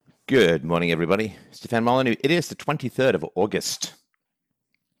Good morning, everybody. Stefan Molyneux. It is the 23rd of August,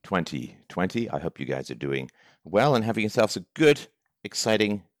 2020. I hope you guys are doing well and having yourselves a good,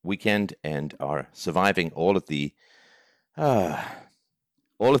 exciting weekend and are surviving all of the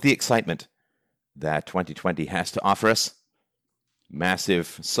excitement that 2020 has to offer us.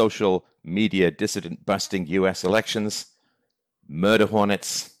 Massive social media dissident busting U.S. elections, murder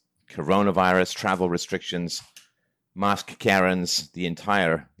hornets, coronavirus, travel restrictions, mask Karens, the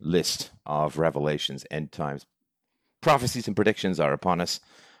entire list of revelations, end times, prophecies and predictions are upon us.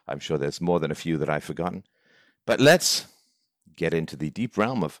 I'm sure there's more than a few that I've forgotten. But let's get into the deep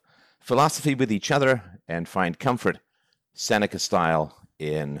realm of philosophy with each other and find comfort, Seneca style,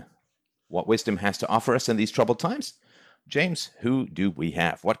 in what wisdom has to offer us in these troubled times. James, who do we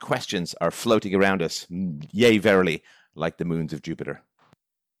have? What questions are floating around us, yea, verily, like the moons of Jupiter?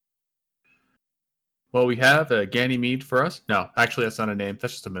 Well, we have Ganymede for us. No, actually, that's not a name.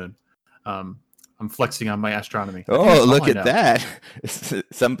 That's just a moon. I'm flexing on my astronomy. Oh, look at that.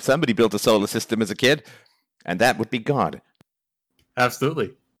 Somebody built a solar system as a kid, and that would be God.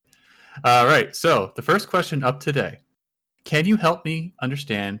 Absolutely. All right, so the first question up today. Can you help me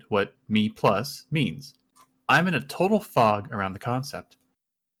understand what me plus means? I'm in a total fog around the concept.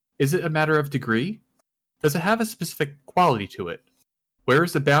 Is it a matter of degree? Does it have a specific quality to it? Where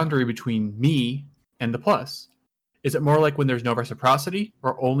is the boundary between me and the plus? Is it more like when there's no reciprocity,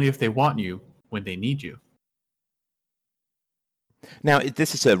 or only if they want you when they need you? Now,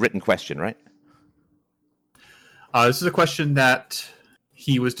 this is a written question, right? This is a question that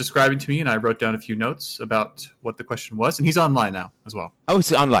he was describing to me, and I wrote down a few notes about what the question was, and he's online now as well. Oh,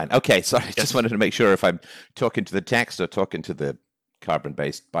 it's online. Okay, sorry. Yes. Just wanted to make sure if I'm talking to the text or talking to the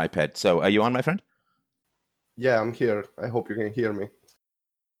carbon-based biped. So are you on, my friend? Yeah, I'm here. I hope you can hear me.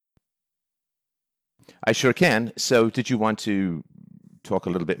 I sure can. So did you want to talk a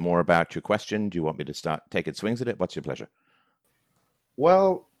little bit more about your question? Do you want me to start taking swings at it? What's your pleasure?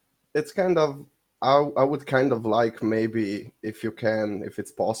 Well, it's kind of, I would kind of like, maybe if you can, if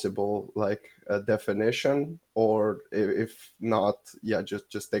it's possible, like a definition, or if not, yeah,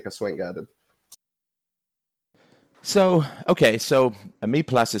 just take a swing at it. So, okay, so a me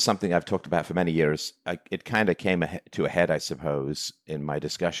plus is something I've talked about for many years. It kind of came to a head, I suppose, in my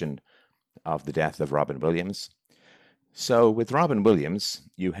discussion of the death of Robin Williams. So with Robin Williams,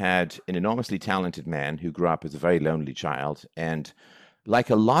 you had an enormously talented man who grew up as a very lonely child. And like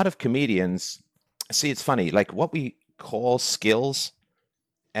a lot of comedians, see, it's funny, like what we call skills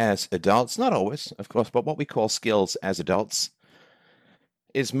as adults, not always, of course, but what we call skills as adults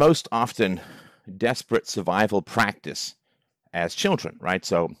is most often desperate survival practice as children, right?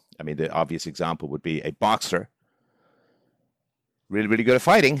 So, I mean, the obvious example would be a boxer really, really good at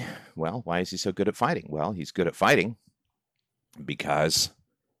fighting. Well, why is he so good at fighting? Well, he's good at fighting because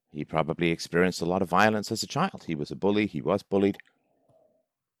he probably experienced a lot of violence as a child. He was a bully. He was bullied.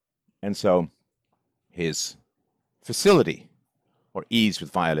 And so his facility or ease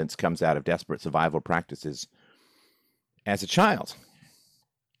with violence comes out of desperate survival practices as a child.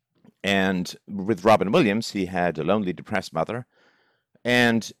 And with Robin Williams, he had a lonely, depressed mother.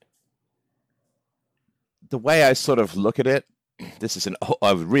 And the way I sort of look at it, this is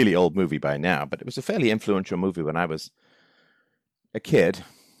a really old movie by now, but it was a fairly influential movie when I was a kid.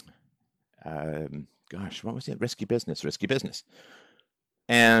 What was it? Risky Business.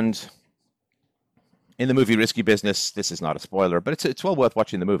 And in the movie Risky Business, this is not a spoiler, but it's well worth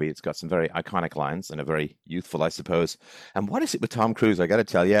watching the movie. It's got some very iconic lines and a very youthful, I suppose. And what is it with Tom Cruise? I got to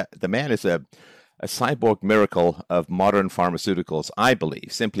tell you, the man is a cyborg miracle of modern pharmaceuticals, I believe,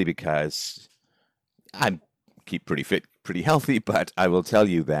 simply because I keep pretty fit, pretty healthy, but I will tell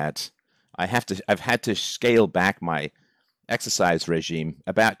you that I've had to scale back my exercise regime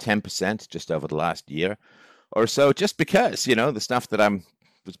about 10% just over the last year or so, just because, the stuff that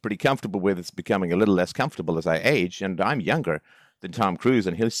was pretty comfortable with is becoming a little less comfortable as I age, and I'm younger than Tom Cruise,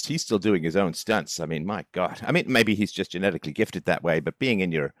 and he's still doing his own stunts. I mean, my God. I mean, maybe he's just genetically gifted that way, but being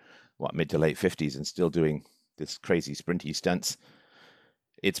in your, mid to late 50s and still doing this crazy sprinty stunts,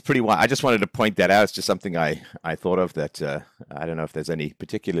 it's pretty wild. I just wanted to point that out. It's just something I thought of that I don't know if there's any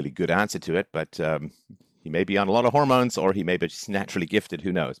particularly good answer to it, but he may be on a lot of hormones or he may be just naturally gifted.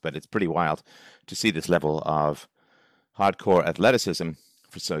 Who knows? But it's pretty wild to see this level of hardcore athleticism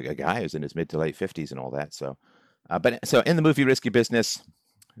for a guy who's in his mid to late 50s and all that. So, so in the movie Risky Business,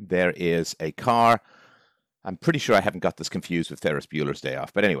 there is a car. I'm pretty sure I haven't got this confused with Ferris Bueller's Day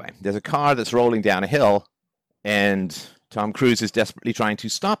Off. But anyway, there's a car that's rolling down a hill, and Tom Cruise is desperately trying to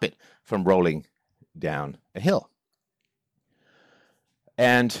stop it from rolling down a hill.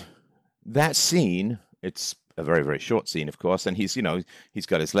 And that scene, it's a very, very short scene, of course, and he's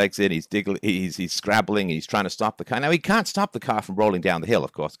got his legs in, he's scrabbling, he's trying to stop the car. Now he can't stop the car from rolling down the hill,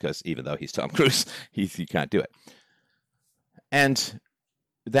 of course, because even though he's Tom Cruise, he can't do it. And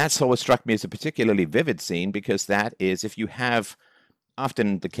that's always struck me as a particularly vivid scene, because that is, if you have,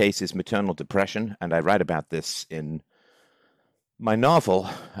 often the case is maternal depression, and I write about this in my novel,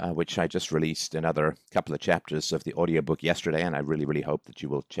 which I just released another couple of chapters of the audiobook yesterday, and I really, really hope that you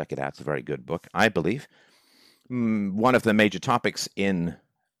will check it out. It's a very good book, I believe. One of the major topics in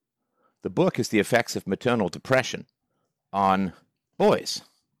the book is the effects of maternal depression on boys,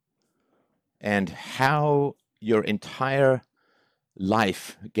 and how your entire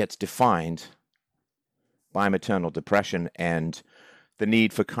life gets defined by maternal depression and the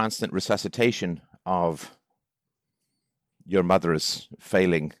need for constant resuscitation of your mother's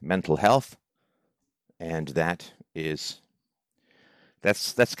failing mental health. And that's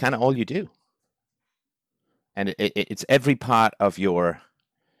kind of all you do. And it's every part of your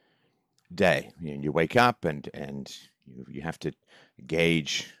day. You wake up and you have to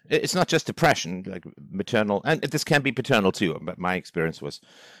gauge. It's not just depression, like maternal, and this can be paternal too, but my experience was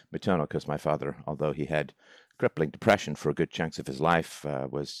maternal because my father, although he had crippling depression for a good chunks of his life,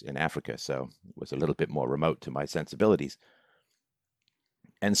 was in Africa, so it was a little bit more remote to my sensibilities.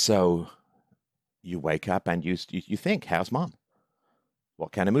 And so you wake up and you think, how's mom?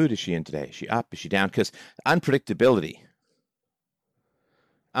 What kind of mood is she in today? Is she up? Is she down? Because unpredictability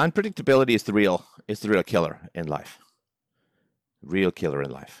is the real killer in life. Real killer in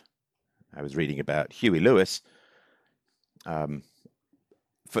life. I was reading about Huey Lewis.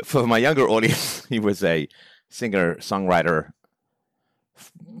 For my younger audience, he was a singer-songwriter,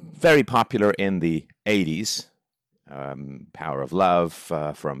 very popular in the 80s. Power of Love,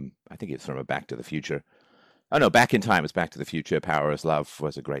 from, I think it's from a Back to the Future. Oh no, Back in Time was Back to the Future. Power is Love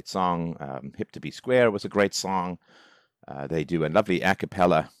was a great song. Hip to Be Square was a great song. They do a lovely a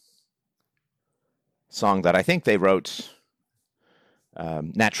cappella song that I think they wrote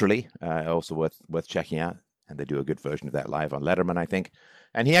naturally, also worth checking out. And they do a good version of that live on Letterman, I think.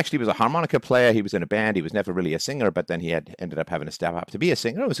 And he actually was a harmonica player. He was in a band. He was never really a singer, but then he ended up having to step up to be a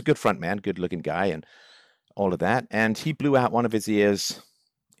singer. He was a good front man, good-looking guy, and all of that. And he blew out one of his ears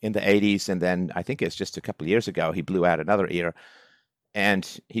in the 80s, and then I think it's just a couple of years ago, he blew out another ear, and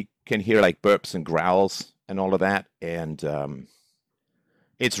he can hear like burps and growls and all of that. And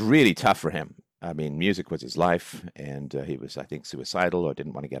it's really tough for him. I mean, music was his life, and he was, I think, suicidal or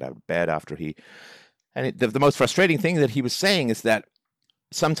didn't want to get out of bed after he... And the most frustrating thing that he was saying is that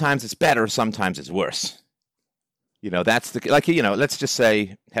sometimes it's better, sometimes it's worse. That's let's just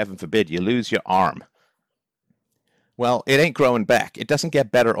say, heaven forbid, you lose your arm. Well, it ain't growing back. It doesn't get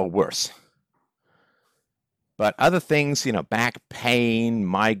better or worse. But other things, back pain,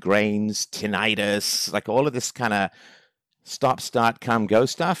 migraines, tinnitus, like all of this kind of stop, start, come, go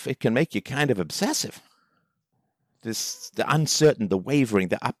stuff, it can make you kind of obsessive. The uncertain, the wavering,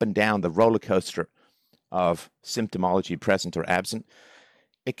 the up and down, the roller coaster of symptomology present or absent,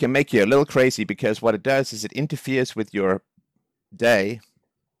 it can make you a little crazy, because what it does is it interferes with your day,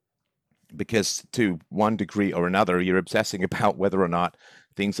 because to one degree or another, you're obsessing about whether or not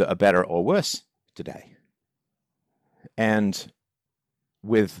things are better or worse today. And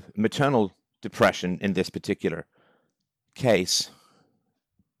with maternal depression in this particular case,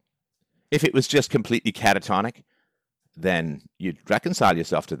 if it was just completely catatonic, then you'd reconcile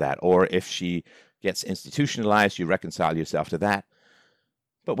yourself to that. Or if she gets institutionalized, you reconcile yourself to that.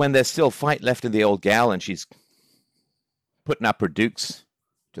 But when there's still fight left in the old gal and she's putting up her dukes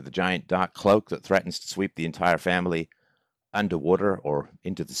to the giant dark cloak that threatens to sweep the entire family underwater or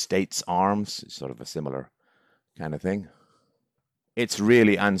into the state's arms, it's sort of a similar kind of thing. It's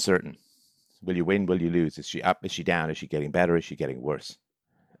really uncertain. Will you win? Will you lose? Is she up? Is she down? Is she getting better? Is she getting worse?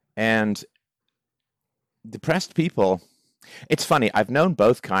 And depressed people, it's funny, I've known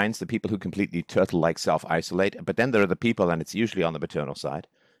both kinds, the people who completely turtle-like self-isolate, but then there are the people, and it's usually on the maternal side,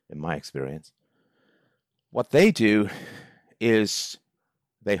 in my experience. What they do is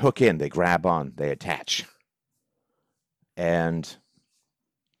they hook in, they grab on, they attach. And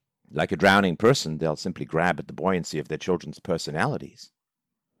like a drowning person, they'll simply grab at the buoyancy of their children's personalities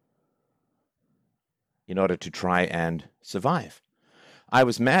in order to try and survive. I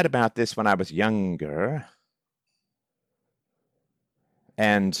was mad about this when I was younger,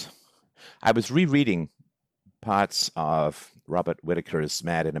 and I was rereading parts of Robert Whitaker's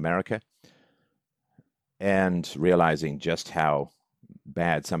Mad in America and realizing just how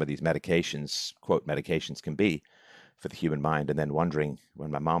bad some of these medications, quote, medications can be for the human mind, and then wondering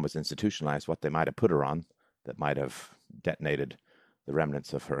when my mom was institutionalized what they might have put her on that might have detonated the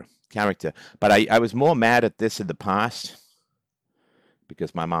remnants of her character. But I was more mad at this in the past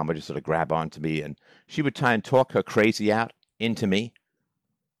because my mom would just sort of grab onto me and she would try and talk her crazy out into me,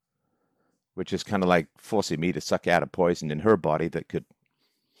 which is kind of like forcing me to suck out a poison in her body that could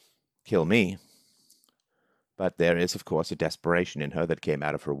kill me. But there is, of course, a desperation in her that came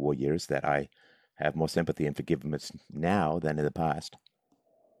out of her war years that I have more sympathy and forgiveness now than in the past.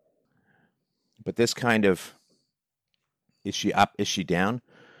 But this kind of, is she up, is she down?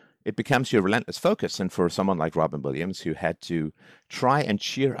 It becomes your relentless focus. And for someone like Robin Williams, who had to try and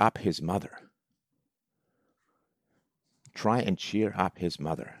cheer up his mother,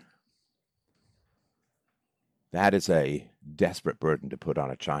 that is a desperate burden to put on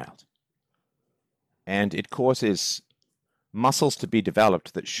a child. And it causes muscles to be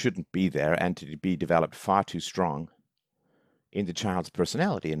developed that shouldn't be there and to be developed far too strong in the child's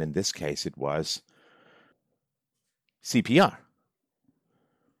personality. And in this case, it was CPR,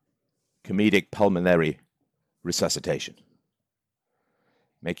 comedic pulmonary resuscitation.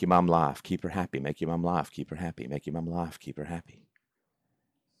 Make your mom laugh, keep her happy. Make your mom laugh, keep her happy. Make your mom laugh, keep her happy.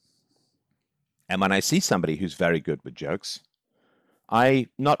 And when I see somebody who's very good with jokes,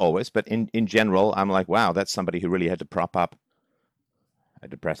 not always, but in general, I'm like, wow, that's somebody who really had to prop up a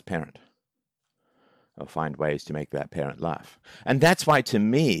depressed parent or find ways to make that parent laugh. And that's why, to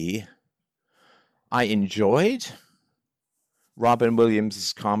me, I enjoyed Robin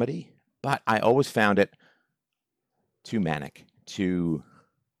Williams' comedy, but I always found it too manic, too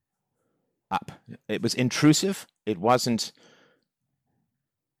up. It was intrusive. It wasn't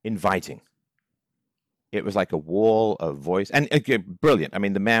inviting. It was like a wall of voice, and brilliant. I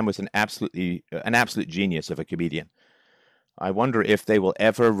mean, the man was an absolute genius of a comedian. I wonder if they will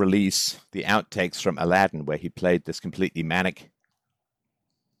ever release the outtakes from Aladdin, where he played this completely manic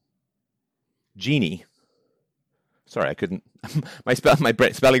genie. Sorry, I couldn't. my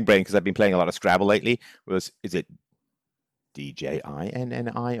spelling brain, because I've been playing a lot of Scrabble lately. Is it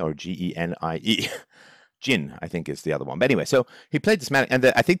D-J-I-N-N-I or G-E-N-I-E? Jin, I think, is the other one. But anyway, so he played this man, and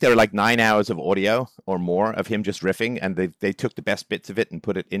I think there were like 9 hours of audio or more of him just riffing, and they took the best bits of it and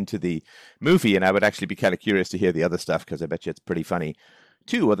put it into the movie, and I would actually be kind of curious to hear the other stuff, because I bet you it's pretty funny,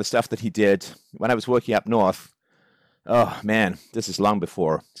 too, or the stuff that he did when I was working up north. Oh, man, this is long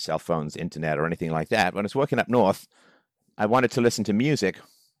before cell phones, internet, or anything like that. When I was working up north, I wanted to listen to music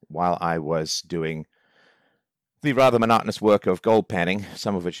while I was doing the rather monotonous work of gold panning,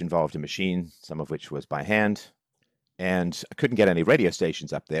 some of which involved a machine, some of which was by hand, and I couldn't get any radio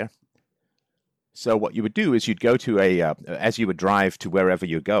stations up there. So what you would do is you'd go to as you would drive to wherever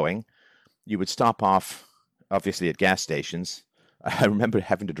you're going, you would stop off, obviously, at gas stations. I remember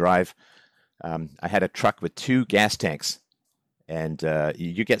having to drive, I had a truck with 2 gas tanks, and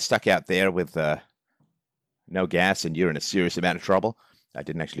you get stuck out there with no gas, and you're in a serious amount of trouble. I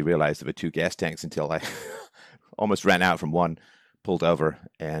didn't actually realize there were 2 gas tanks until I almost ran out from one, pulled over,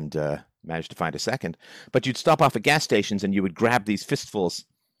 and managed to find a second. But you'd stop off at gas stations and you would grab these fistfuls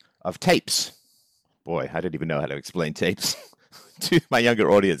of tapes. Boy, I didn't even know how to explain tapes to my younger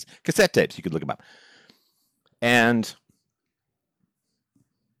audience. Cassette tapes, you could look them up. And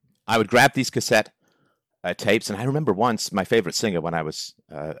I would grab these cassette tapes, and I remember once my favorite singer when I was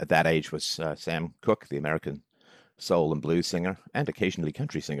at that age was Sam Cooke, the American soul and blues singer, and occasionally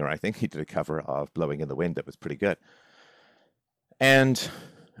country singer. I think he did a cover of Blowing in the Wind that was pretty good. And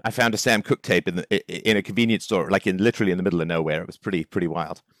I found a Sam Cooke tape in a convenience store, like literally in the middle of nowhere. It was pretty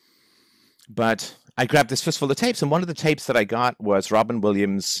wild. But I grabbed this fistful of tapes, and one of the tapes that I got was Robin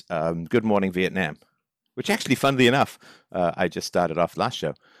Williams' Good Morning Vietnam, which actually, funnily enough, I just started off last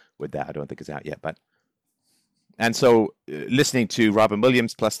show with that. I don't think it's out yet. And so listening to Robin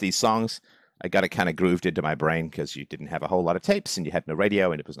Williams plus these songs, I got it kind of grooved into my brain, because you didn't have a whole lot of tapes and you had no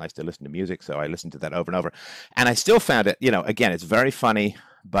radio, and it was nice to listen to music. So I listened to that over and over. And I still found it, again, it's very funny,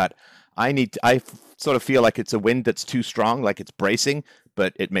 but I sort of feel like it's a wind that's too strong, like it's bracing,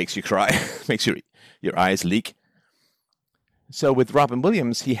 but it makes you cry, makes your eyes leak. So with Robin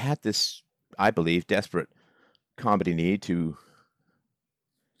Williams, he had this, I believe, desperate comedy need to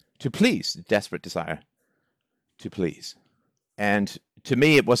please, desperate desire to please. And to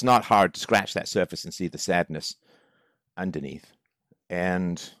me, it was not hard to scratch that surface and see the sadness underneath.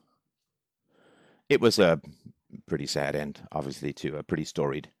 And it was a pretty sad end, obviously, to a pretty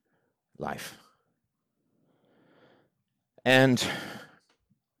storied life. And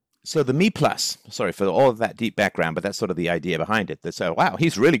so the Me Plus, sorry for all of that deep background, but that's sort of the idea behind it. That, so, wow,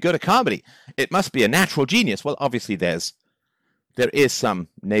 he's really good at comedy. It must be a natural genius. Well, obviously there is some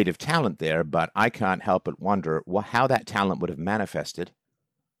native talent there, but I can't help but wonder how that talent would have manifested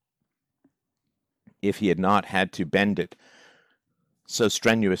if he had not had to bend it so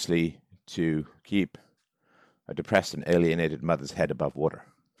strenuously to keep a depressed and alienated mother's head above water.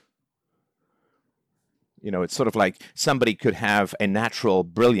 It's sort of like somebody could have a natural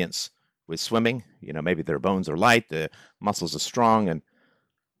brilliance with swimming. Maybe their bones are light, the muscles are strong. And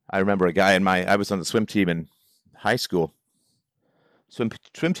I remember a guy I was on the swim team in high school, swim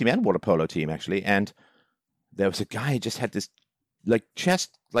team and water polo team, actually. And there was a guy who just had this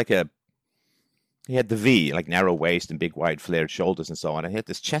chest, he had the V, like narrow waist and big wide flared shoulders and so on. And he had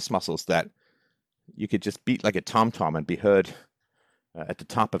this chest muscles that you could just beat like a tom-tom and be heard at the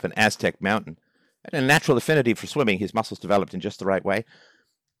top of an Aztec mountain. And a natural affinity for swimming, his muscles developed in just the right way.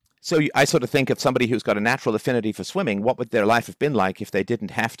 So I sort of think of somebody who's got a natural affinity for swimming, what would their life have been like if they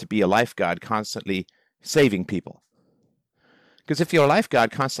didn't have to be a lifeguard constantly saving people? Because if you're a lifeguard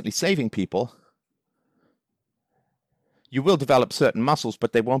constantly saving people, you will develop certain muscles,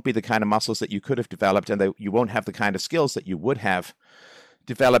 but they won't be the kind of muscles that you could have developed, and you won't have the kind of skills that you would have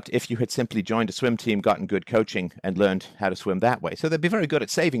developed if you had simply joined a swim team, gotten good coaching, and learned how to swim that way. So they'd be very good at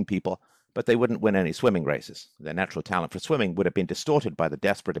saving people, but they wouldn't win any swimming races. Their natural talent for swimming would have been distorted by the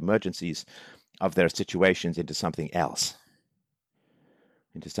desperate emergencies of their situations into something else.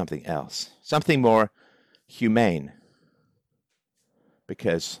 Something more humane.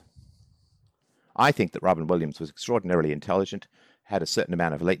 Because I think that Robin Williams was extraordinarily intelligent, had a certain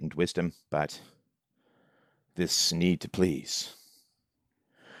amount of latent wisdom, but this need to please.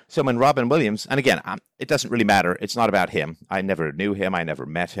 So when Robin Williams, and again, it doesn't really matter. It's not about him. I never knew him. I never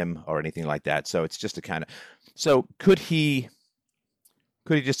met him or anything like that. So it's just so could he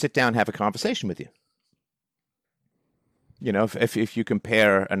just sit down and have a conversation with you? If you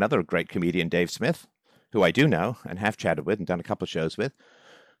compare another great comedian, Dave Smith, who I do know and have chatted with and done a couple of shows with.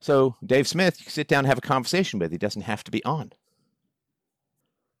 So Dave Smith, you can sit down and have a conversation with. He doesn't have to be on.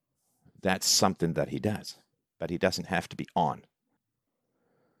 That's something that he does, but he doesn't have to be on.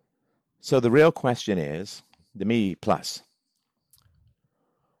 So the real question is, the me plus,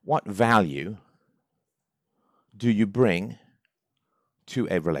 what value do you bring to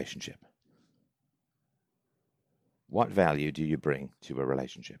a relationship? What value do you bring to a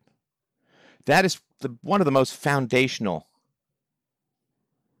relationship? That is one of the most foundational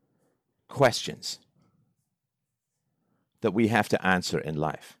questions that we have to answer in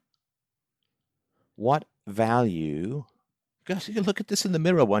life. What value? Gosh, you can look at this in the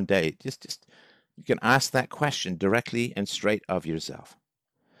mirror one day. Just you can ask that question directly and straight of yourself.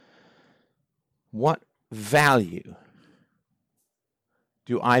 What value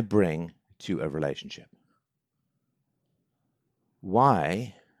do I bring to a relationship?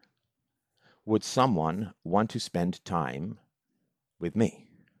 Why would someone want to spend time with me?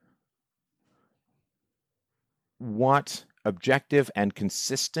 What objective and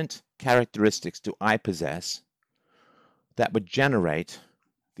consistent characteristics do I possess that would generate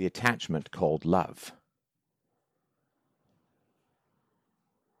the attachment called love?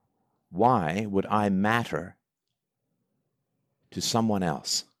 Why would I matter to someone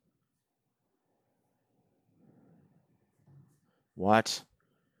else? What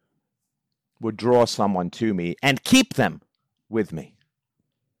would draw someone to me and keep them with me?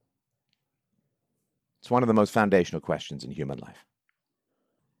 It's one of the most foundational questions in human life.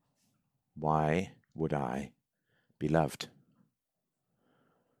 Why would I be loved?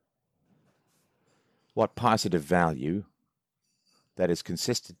 What positive value that is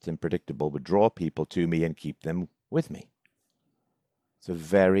consistent and predictable would draw people to me and keep them with me? It's a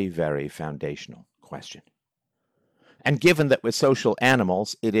very, very foundational question. And given that we're social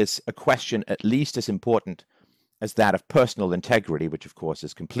animals, it is a question at least as important as that of personal integrity, which of course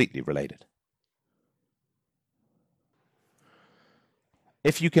is completely related.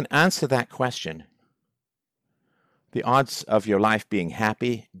 If you can answer that question, the odds of your life being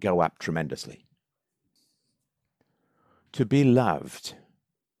happy go up tremendously. To be loved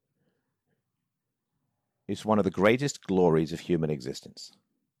is one of the greatest glories of human existence.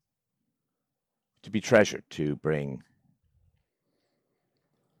 To be treasured, to bring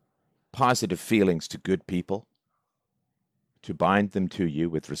positive feelings to good people, to bind them to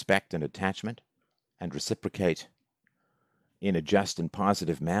you with respect and attachment, and reciprocate in a just and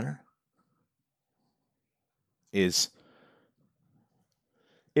positive manner, is,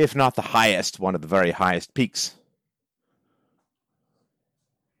 if not the highest, one of the very highest peaks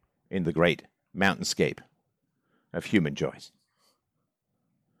in the great mountainscape of human joys.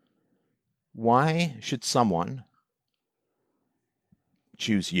 Why should someone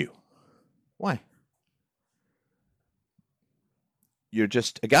choose you? Why? You're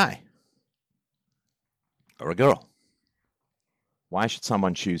just a guy or a girl. Why should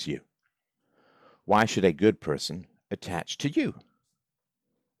someone choose you? Why should a good person attach to you?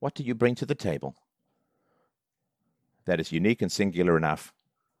 What do you bring to the table that is unique and singular enough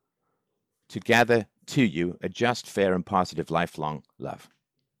to gather to you a just, fair, and positive lifelong love?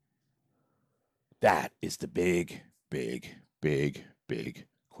 That is the big, big, big, big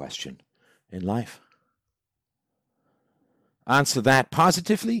question in life. Answer that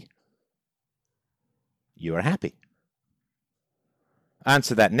positively, you are happy.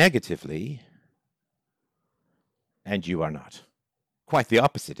 Answer that negatively, and you are not. Quite the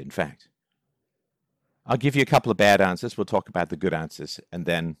opposite, in fact. I'll give you a couple of bad answers. We'll talk about the good answers, and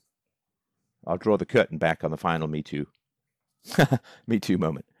then I'll draw the curtain back on the final Me Too. Me Too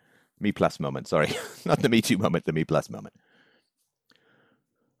moment. Me Plus moment, sorry. Not the Me Too moment, the Me Plus moment.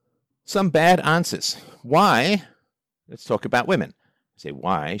 Some bad answers. Why? Let's talk about women. Say,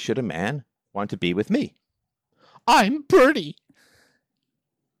 why should a man want to be with me? I'm pretty.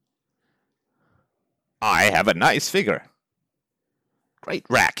 I have a nice figure. Great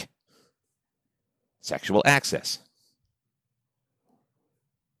rack. Sexual access.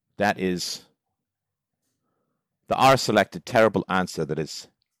 That is the R-selected terrible answer that is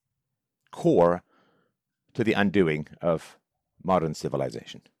core to the undoing of modern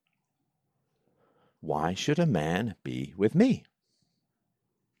civilization. Why should a man be with me?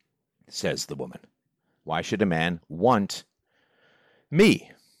 Says the woman. Why should a man want me?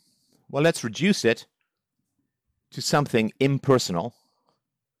 Well, let's reduce it to something impersonal.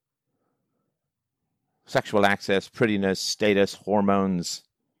 Sexual access, prettiness, status, hormones,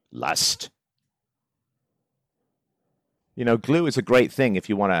 lust. You know, glue is a great thing if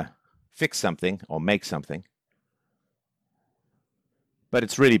you want to fix something or make something. But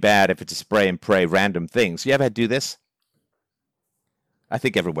it's really bad if it's a spray and pray random things. You ever do this? I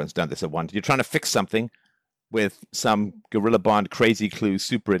think everyone's done this at one. You're trying to fix something with some Gorilla Bond Crazy Glue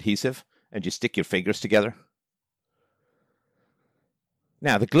super adhesive, and you stick your fingers together.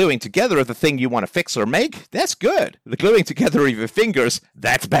 Now, the gluing together of the thing you want to fix or make, that's good. The gluing together of your fingers,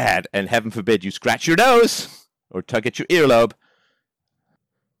 that's bad. And heaven forbid you scratch your nose or tug at your earlobe.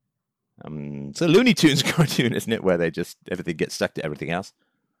 It's a Looney Tunes cartoon, isn't it, where everything gets stuck to everything else.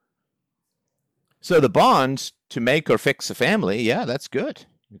 So the bond to make or fix a family, yeah, that's good.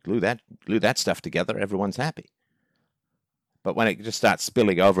 You glue that stuff together, everyone's happy. But when it just starts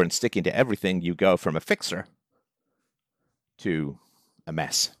spilling over and sticking to everything, you go from a fixer to a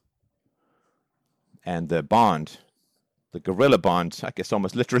mess. And the bond, the gorilla bond, I guess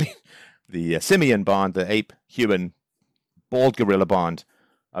almost literally, the simian bond, the ape-human bald gorilla bond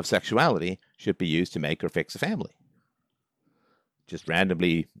of sexuality should be used to make or fix a family. Just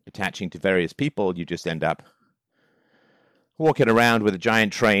randomly attaching to various people, you just end up walking around with a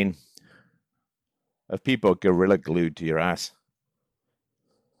giant train of people gorilla glued to your ass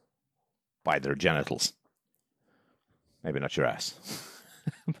by their genitals. Maybe not your ass.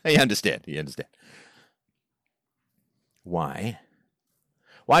 You understand. Why?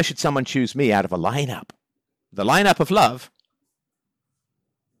 Why should someone choose me out of a lineup? The lineup of love?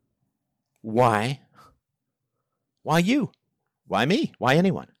 Why? Why you? Why me? Why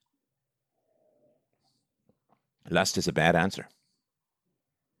anyone? Lust is a bad answer.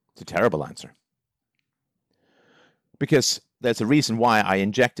 It's a terrible answer. Because there's a reason why I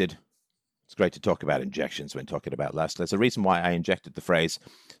injected, it's great to talk about injections when talking about lust. There's a reason why I injected the phrase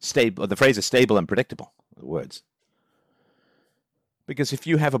stable. The phrase is stable and predictable. The words. Because if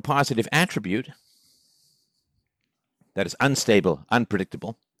you have a positive attribute that is unstable,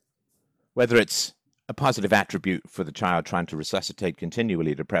 unpredictable, whether it's a positive attribute for the child trying to resuscitate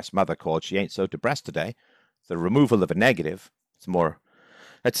continually a depressed mother called she ain't so depressed today, the removal of a negative,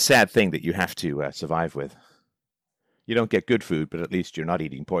 that's a sad thing that you have to survive with. You don't get good food, but at least you're not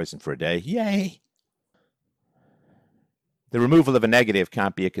eating poison for a day. Yay! The removal of a negative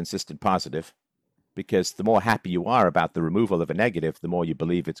can't be a consistent positive, because the more happy you are about the removal of a negative, the more you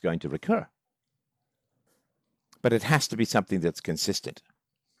believe it's going to recur. But it has to be something that's consistent.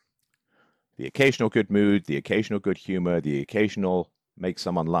 The occasional good mood, the occasional good humor, the occasional make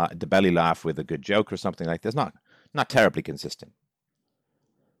someone the belly laugh with a good joke or something like this, not terribly consistent.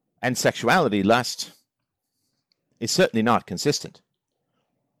 And sexuality, lust, is certainly not consistent.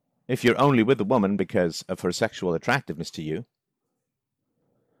 If you're only with a woman because of her sexual attractiveness to you,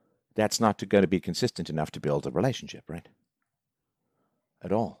 that's not going to be consistent enough to build a relationship, right?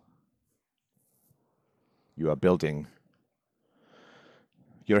 At all. You are building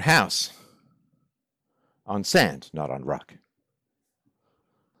your house on sand, not on rock.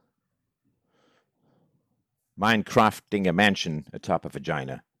 Minecrafting a mansion atop a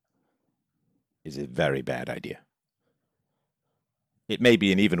vagina is a very bad idea. It may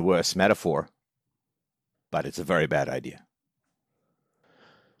be an even worse metaphor, but it's a very bad idea.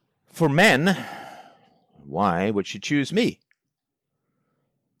 For men, why would she choose me?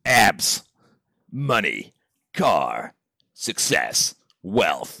 Abs, money, car, success,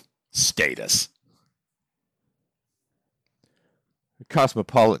 wealth, status.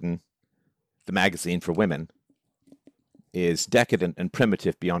 Cosmopolitan, the magazine for women, is decadent and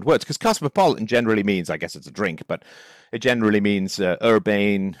primitive beyond words. Because cosmopolitan generally means, I guess it's a drink, but it generally means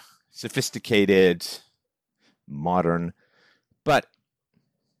urbane, sophisticated, modern. But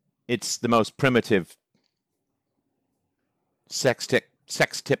it's the most primitive sex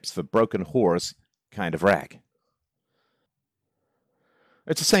tips for broken whores kind of rag.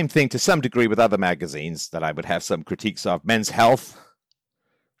 It's the same thing to some degree with other magazines that I would have some critiques of. Men's Health.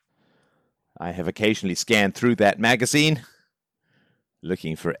 I have occasionally scanned through that magazine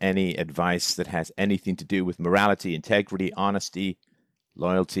looking for any advice that has anything to do with morality, integrity, honesty,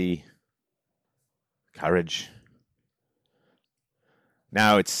 loyalty, courage.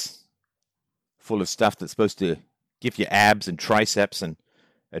 Now it's full of stuff that's supposed to give you abs and triceps and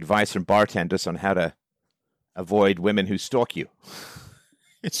advice from bartenders on how to avoid women who stalk you.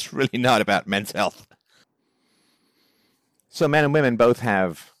 It's really not about men's health. So men and women both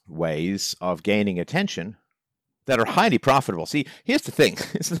have ways of gaining attention that are highly profitable. See, here's the thing.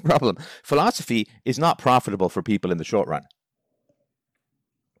 This is the problem. Philosophy is not profitable for people in the short run.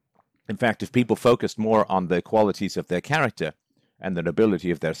 In fact, if people focused more on the qualities of their character and the nobility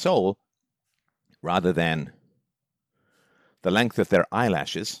of their soul, rather than the length of their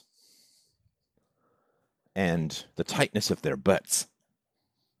eyelashes and the tightness of their butts,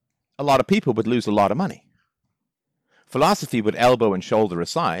 a lot of people would lose a lot of money. Philosophy would elbow and shoulder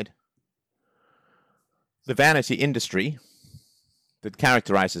aside the vanity industry that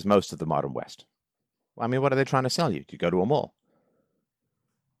characterizes most of the modern West. I mean, what are they trying to sell you? Do you go to a mall?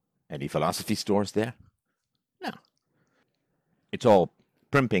 Any philosophy stores there? No. It's all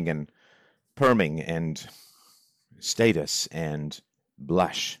primping and perming and status and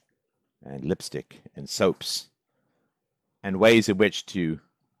blush and lipstick and soaps and ways in which to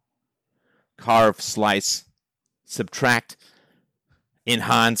carve, slice, subtract,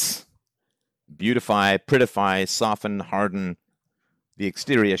 enhance, beautify, prettify, soften, harden the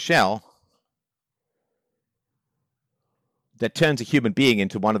exterior shell that turns a human being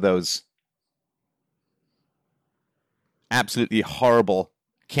into one of those absolutely horrible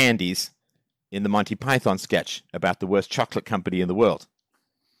candies in the Monty Python sketch about the worst chocolate company in the world.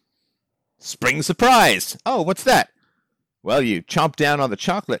 Spring surprise! Oh, what's that? Well, you chomp down on the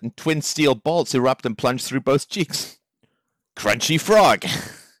chocolate and twin steel bolts erupt and plunge through both cheeks. Crunchy frog!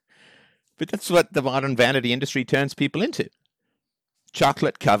 But that's what the modern vanity industry turns people into.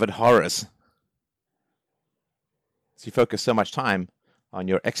 Chocolate-covered horrors. So you focus so much time on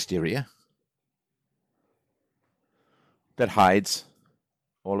your exterior that hides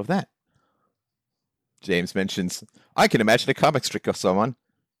all of that. James mentions, I can imagine a comic strip or someone.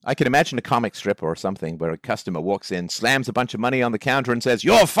 I can imagine a comic strip or something where a customer walks in, slams a bunch of money on the counter and says,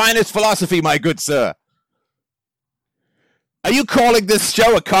 "Your finest philosophy, my good sir." Are you calling this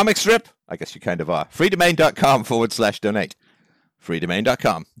show a comic strip? I guess you kind of are. Freedomain.com/donate.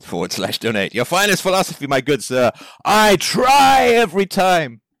 Freedomain.com/donate. Your finest philosophy, my good sir. I try every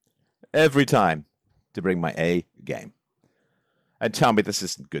time to bring my A game. And tell me this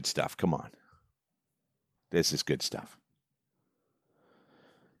isn't good stuff. Come on. This is good stuff.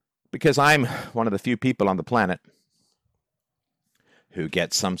 Because I'm one of the few people on the planet who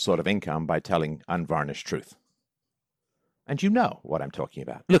gets some sort of income by telling unvarnished truth. And you know what I'm talking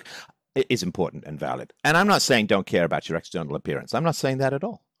about. Look, it is important and valid. And I'm not saying don't care about your external appearance. I'm not saying that at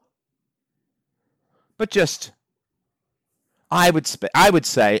all. But just, I would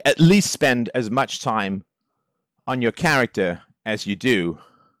say, at least spend as much time on your character as you do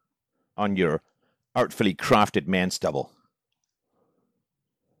on your artfully crafted man stubble.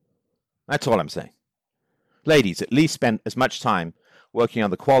 That's all I'm saying. Ladies, at least spend as much time working on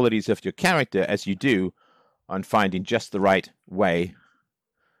the qualities of your character as you do on finding just the right way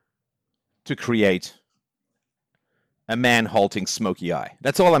to create a man-halting smoky eye.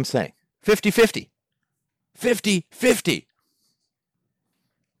 That's all I'm saying. 50-50. 50-50.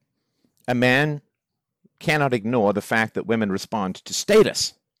 A man cannot ignore the fact that women respond to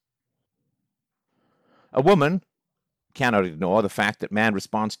status. A woman cannot ignore the fact that men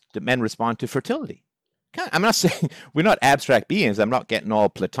respond to fertility. I'm not saying we're not abstract beings. I'm not getting all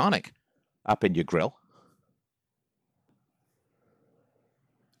platonic up in your grill.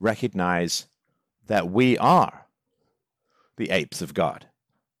 Recognize that we are the apes of God.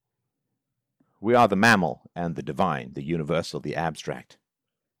 We are the mammal and the divine, the universal, the abstract.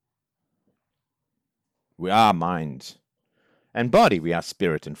 We are mind and body. We are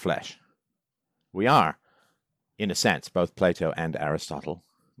spirit and flesh. We are, in a sense, both Plato and Aristotle,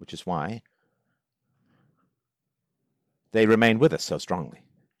 which is why they remain with us so strongly.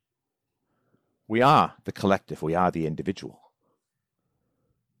 We are the collective. We are the individual.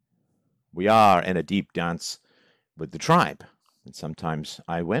 We are in a deep dance with the tribe. And sometimes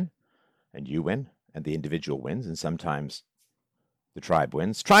I win, and you win, and the individual wins, and sometimes the tribe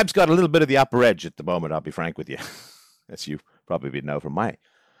wins. Tribe's got a little bit of the upper edge at the moment, I'll be frank with you, as you probably know from my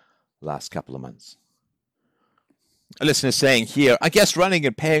last couple of months. A listener saying here, I guess running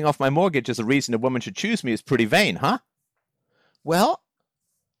and paying off my mortgage as a reason a woman should choose me is pretty vain, huh? Well,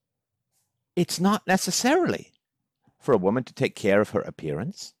 it's not necessarily. For a woman to take care of her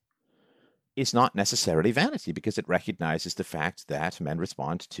appearance is not necessarily vanity, because it recognizes the fact that men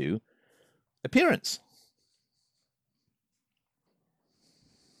respond to appearance.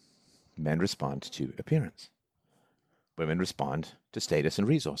 Men respond to appearance. Women respond to status and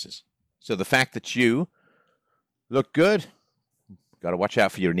resources. So the fact that you look good, got to watch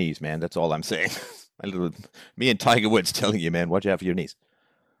out for your knees, man. That's all I'm saying. Me and Tiger Woods telling you, man, watch out for your knees.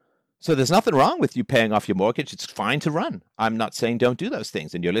 So there's nothing wrong with you paying off your mortgage. It's fine to run. I'm not saying don't do those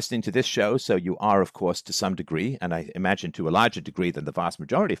things. And you're listening to this show, so you are, of course, to some degree, and I imagine to a larger degree than the vast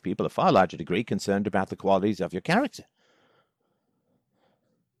majority of people, a far larger degree, concerned about the qualities of your character.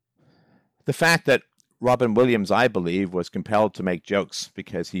 The fact that Robin Williams, I believe, was compelled to make jokes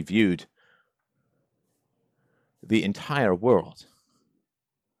because he viewed the entire world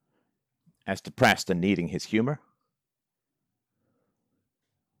as depressed and needing his humor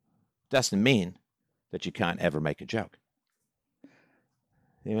doesn't mean that you can't ever make a joke.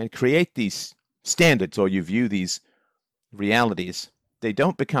 You know, create these standards, or you view these realities. They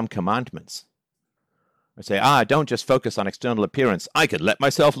don't become commandments. Or say, don't just focus on external appearance. I could let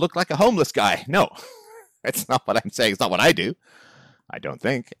myself look like a homeless guy. No, that's not what I'm saying. It's not what I do. I don't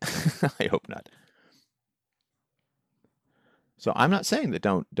think. I hope not. So I'm not saying that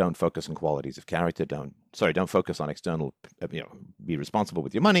don't focus on qualities of character. Don't focus on external, be responsible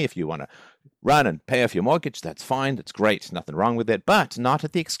with your money. If you want to run and pay off your mortgage, that's fine. That's great. Nothing wrong with it, but not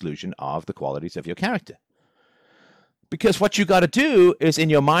at the exclusion of the qualities of your character. Because what you got to do is,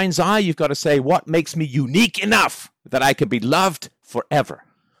 in your mind's eye, you've got to say, what makes me unique enough that I can be loved forever?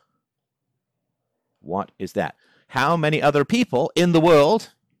 What is that? How many other people in the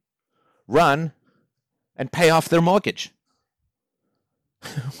world run and pay off their mortgage?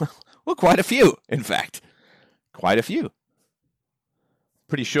 Well, quite a few, in fact. Quite a few.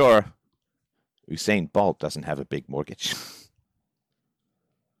 Pretty sure Usain Bolt doesn't have a big mortgage.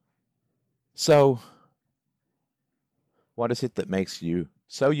 So, what is it that makes you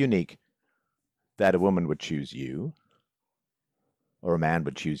so unique that a woman would choose you, or a man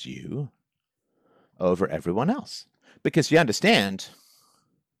would choose you, over everyone else? Because you understand,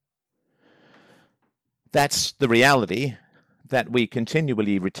 that's the reality, that we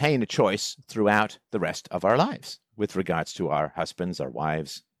continually retain a choice throughout the rest of our lives with regards to our husbands, our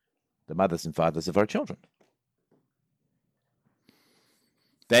wives, the mothers and fathers of our children.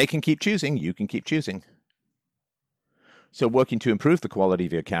 They can keep choosing, you can keep choosing. So working to improve the quality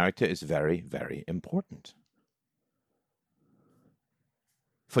of your character is very, very important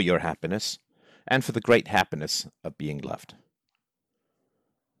for your happiness and for the great happiness of being loved.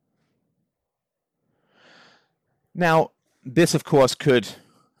 Now, this, of course, could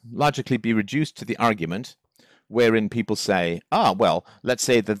logically be reduced to the argument wherein people say, well, let's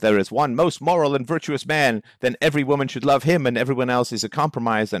say that there is one most moral and virtuous man, then every woman should love him, and everyone else is a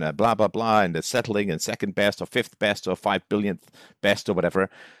compromise and a blah, blah, blah, and a settling and second best or fifth best or 5 billionth best or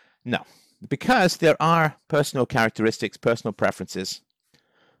whatever. No, because there are personal characteristics, personal preferences,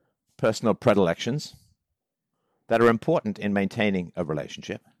 personal predilections that are important in maintaining a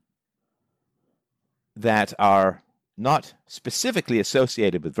relationship that are not specifically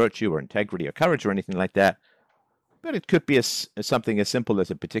associated with virtue or integrity or courage or anything like that, but it could be something as simple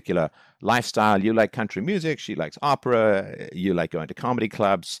as a particular lifestyle. You like country music, she likes opera, you like going to comedy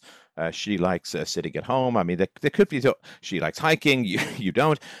clubs, she likes sitting at home. I mean, there could be, she likes hiking, you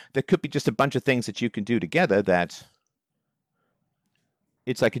don't. There could be just a bunch of things that you can do together that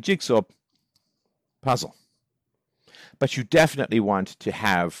it's like a jigsaw puzzle. But you definitely want to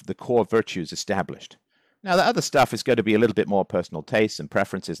have the core virtues established. Now, the other stuff is going to be a little bit more personal tastes and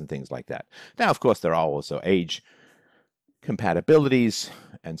preferences and things like that. Now, of course, there are also age compatibilities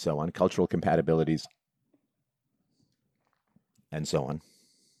and so on, cultural compatibilities and so on,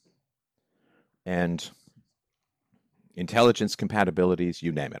 and intelligence compatibilities,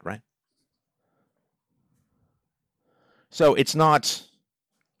 you name it, right? So it's not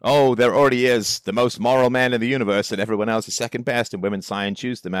oh, there already is the most moral man in the universe, and everyone else is second best, and women sigh and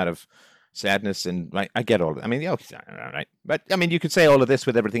choose them out of sadness. And right, I get all of it. I mean, okay, all right, but I mean, you could say all of this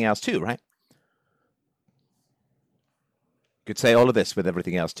with everything else too, right? Could say all of this with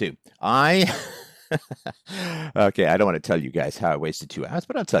everything else too. Okay, I don't want to tell you guys how I wasted 2 hours,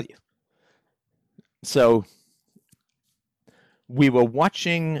 but I'll tell you. So we were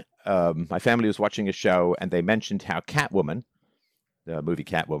watching, my family was watching a show, and they mentioned how Catwoman, the movie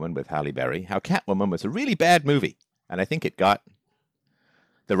Catwoman with Halle Berry, how Catwoman was a really bad movie. And I think it got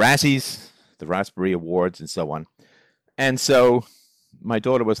the Razzies, the Raspberry Awards, and so on. And so my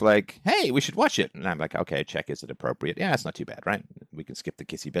daughter was like, hey, we should watch it. And I'm like, okay, check, is it appropriate? Yeah, it's not too bad, right? We can skip the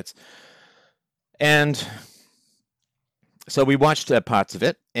kissy bits. And so we watched parts of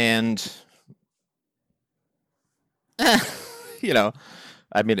it, and, you know,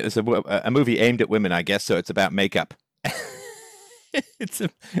 I mean, it was a movie aimed at women, I guess, so it's about makeup. The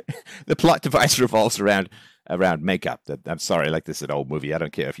plot device revolves around makeup. I'm sorry, like, this is an old movie. I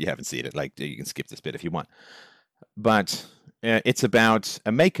don't care if you haven't seen it. Like, you can skip this bit if you want. But it's about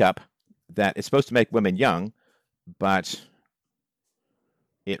a makeup that is supposed to make women young, but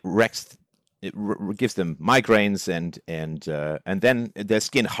it wrecks. It gives them migraines, and then their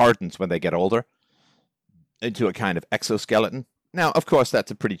skin hardens when they get older into a kind of exoskeleton. Now, of course,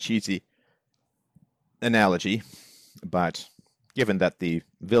 that's a pretty cheesy analogy, but given that the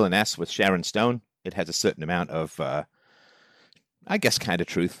villainess was Sharon Stone, it has a certain amount of, I guess, kind of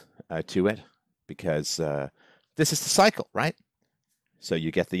truth to it, because this is the cycle, right? So you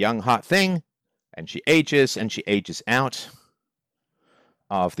get the young, hot thing, and she ages out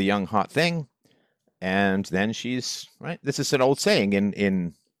of the young, hot thing, and then she's, right? This is an old saying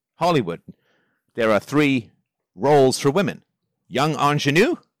in Hollywood. There are 3 roles for women: young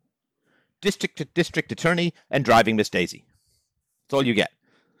ingenue, district attorney, and driving Miss Daisy. That's all you get.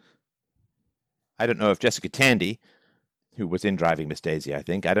 I don't know if Jessica Tandy, who was in Driving Miss Daisy, I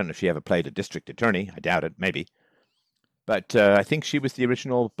think, I don't know if she ever played a district attorney. I doubt it, maybe. But I think she was the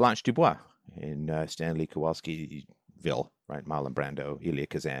original Blanche Dubois in Stanley Kowalski-ville, right? Marlon Brando, Elia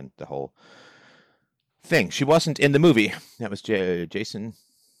Kazan, the whole thing. She wasn't in the movie. That was Jason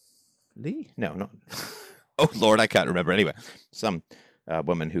Lee? No. Oh, Lord, I can't remember. Anyway, some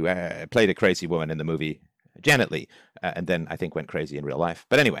woman who played a crazy woman in the movie, Janet Leigh, and then I think went crazy in real life.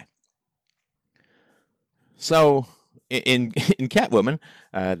 But anyway, so in Catwoman,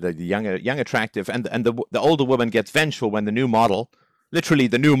 the young attractive, and the older woman gets vengeful when the new model, literally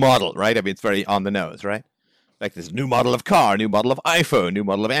the new model, right? I mean, it's very on the nose, right? Like this new model of car, new model of iPhone, new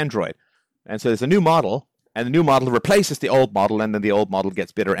model of Android. And so there's a new model, and the new model replaces the old model, and then the old model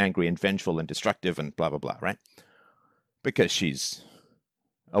gets bitter, angry, and vengeful, and destructive, and blah, blah, blah, right? Because she's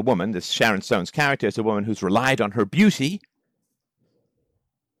a woman. This Sharon Stone's character is a woman who's relied on her beauty,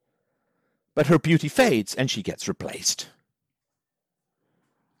 but her beauty fades, and she gets replaced.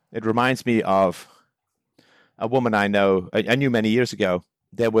 It reminds me of a woman I knew many years ago.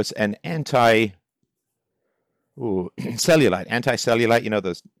 There was an anti-cellulite, you know,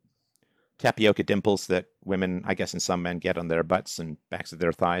 those tapioca dimples that women, I guess, and some men get on their butts and backs of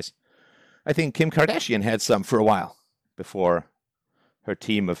their thighs. I think Kim Kardashian had some for a while before her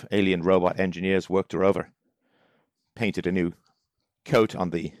team of alien robot engineers worked her over, painted a new coat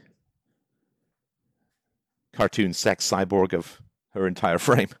on the cartoon sex cyborg of her entire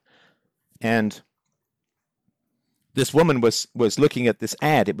frame. And this woman was looking at this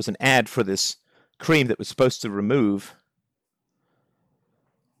ad. It was an ad for this cream that was supposed to remove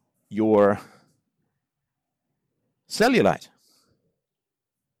your cellulite.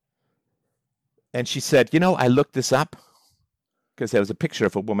 And she said, you know, I looked this up because there was a picture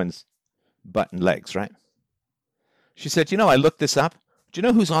of a woman's butt and legs, right? She said, you know, I looked this up. Do you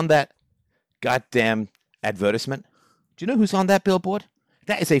know who's on that goddamn advertisement? Do you know who's on that billboard?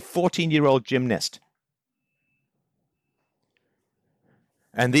 That is a 14-year-old gymnast.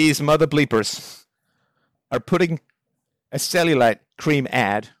 And these mother bleepers are putting a cellulite cream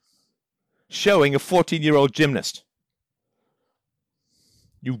ad showing a 14-year-old gymnast.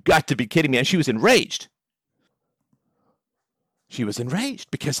 You've got to be kidding me. And she was enraged. She was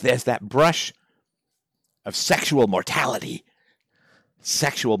enraged because there's that brush of sexual mortality.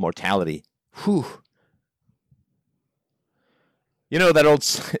 Sexual mortality. Whew. You know that old,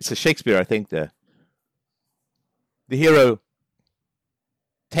 it's a Shakespeare, I think, the hero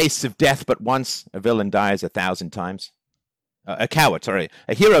tastes of death but once, a villain dies 1,000 times. A coward, sorry.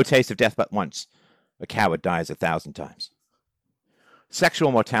 A hero tastes of death but once, a coward dies 1,000 times.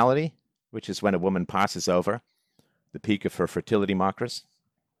 Sexual mortality, which is when a woman passes over the peak of her fertility markers,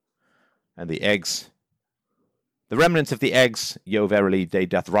 and the eggs The remnants of the eggs, yo verily, they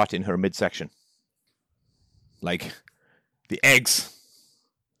doth rot in her midsection. Like the eggs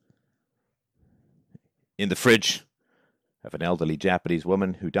in the fridge of an elderly Japanese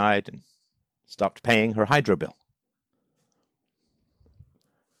woman who died and stopped paying her hydro bill.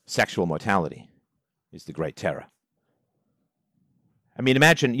 Sexual mortality is the great terror. I mean,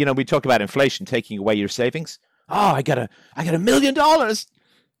 imagine, we talk about inflation taking away your savings. Oh, I got $1 million.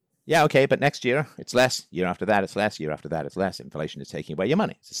 Yeah, okay, but next year it's less. Year after that it's less. Year after that it's less. Inflation is taking away your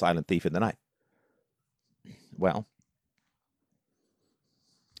money. It's a silent thief in the night. Well,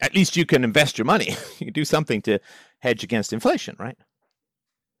 at least you can invest your money. You can do something to hedge against inflation, right?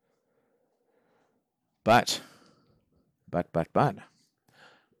 But,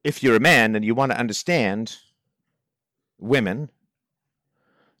 if you're a man and you want to understand women,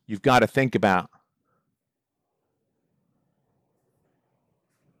 you've got to think about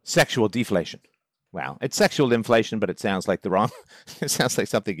sexual deflation. Well, it's sexual inflation, but it sounds like it sounds like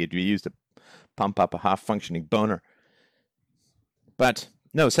something you'd use to pump up a half-functioning boner. But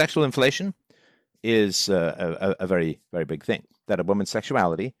no, sexual inflation is a very, very big thing. That a woman's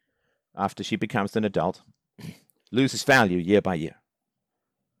sexuality, after she becomes an adult, loses value year by year.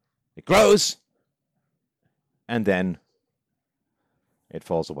 It grows, and then it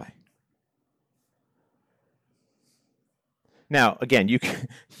falls away. Now, again,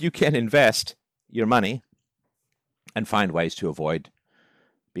 you can invest your money and find ways to avoid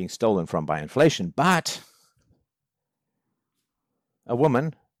being stolen from by inflation, but a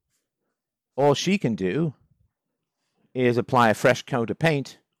woman, all she can do is apply a fresh coat of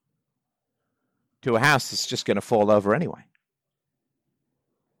paint to a house that's just going to fall over anyway.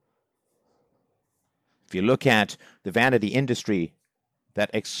 If you look at the vanity industry that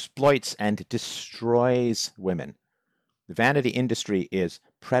exploits and destroys women, the vanity industry is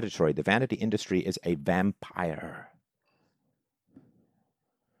predatory. The vanity industry is a vampire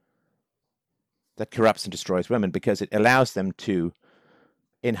that corrupts and destroys women because it allows them to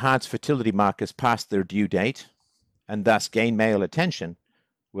enhance fertility markers past their due date and thus gain male attention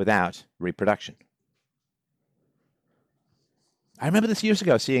without reproduction. I remember this years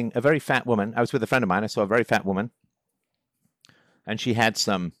ago seeing a very fat woman. I was with a friend of mine. I saw a very fat woman, and she had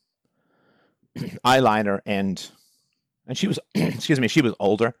some eyeliner, and she was, she was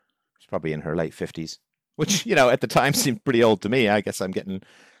older. She was probably in her late 50s, which, at the time seemed pretty old to me. I guess I'm getting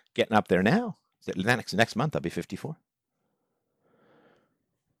up there now. Next month I'll be 54.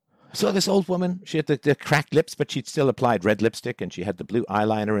 I saw this old woman. She had the cracked lips, but she'd still applied red lipstick, and she had the blue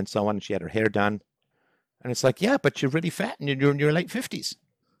eyeliner and so on, and she had her hair done. And it's like, yeah, but you're really fat and you're in your late 50s.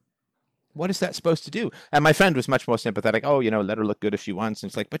 What is that supposed to do? And my friend was much more sympathetic. Oh, let her look good if she wants. And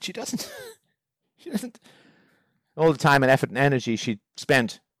it's like, but she doesn't. She doesn't. All the time and effort and energy she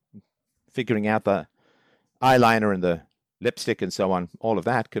spent figuring out the eyeliner and the lipstick and so on, all of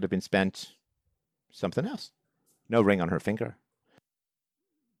that could have been spent something else. No ring on her finger.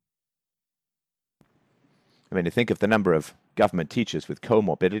 I mean, to think of the number of government teachers with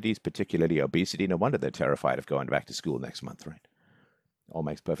comorbidities, particularly obesity, no wonder they're terrified of going back to school next month, right? All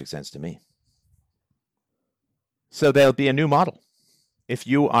makes perfect sense to me. So there'll be a new model. If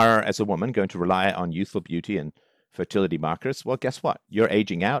you are, as a woman, going to rely on youthful beauty and fertility markers, well, guess what? You're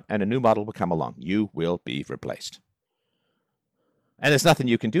aging out, and a new model will come along. You will be replaced. And there's nothing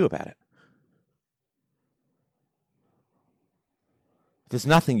you can do about it. There's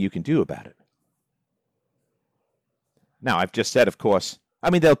nothing you can do about it. Now, I've just said, of course,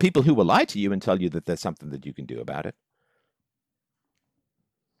 there are people who will lie to you and tell you that there's something that you can do about it.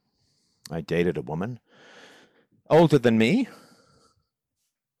 I dated a woman older than me,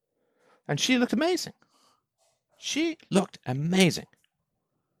 and she looked amazing. She looked amazing.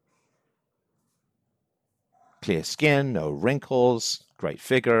 Clear skin, no wrinkles, great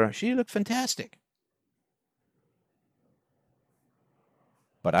figure. She looked fantastic.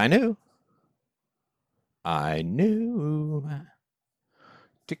 But I knew.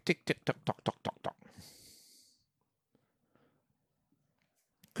 Tick, tick, tick, tock, tock, tock, tock, tock.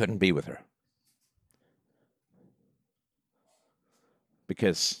 Couldn't be with her.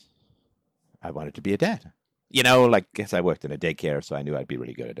 Because I wanted to be a dad. Guess I worked in a daycare, so I knew I'd be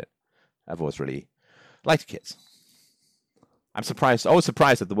really good at it. I've always really liked kids. Always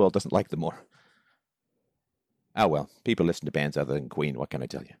surprised that the world doesn't like them more. Oh well, people listen to bands other than Queen, what can I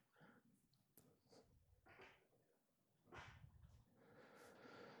tell you?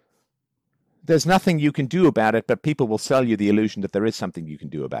 There's nothing you can do about it, but people will sell you the illusion that there is something you can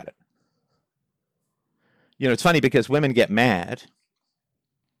do about it. It's funny because women get mad.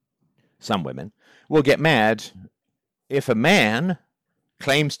 Some women will get mad if a man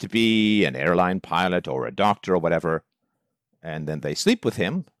claims to be an airline pilot or a doctor or whatever, and then they sleep with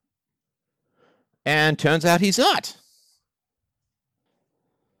him, and turns out he's not.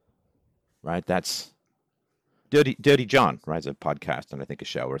 Right? That's Dirty John, right? A podcast and I think a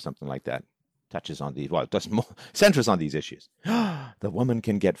show or something like that. Touches on these, well, it doesn't centers on these issues. The woman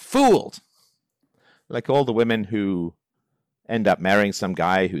can get fooled. Like all the women who end up marrying some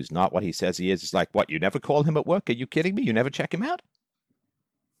guy who's not what he says he is. It's like, what, you never call him at work? Are you kidding me? You never check him out?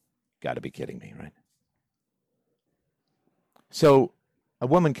 Got to be kidding me, right? So a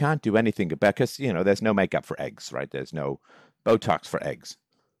woman can't do anything because, there's no makeup for eggs, right? There's no Botox for eggs.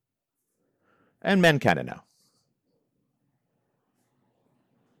 And men kind of know.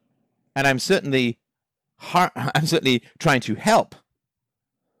 And I'm certainly trying to help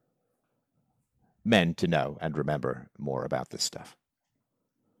men to know and remember more about this stuff.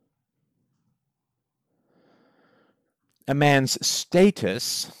 A man's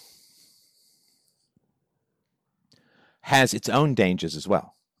status has its own dangers as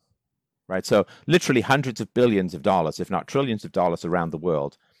well, right? So literally hundreds of billions of dollars, if not trillions of dollars around the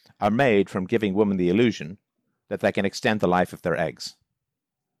world, are made from giving women the illusion that they can extend the life of their eggs.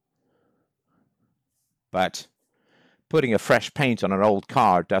 But putting a fresh paint on an old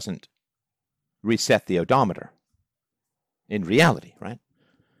car doesn't reset the odometer in reality, right?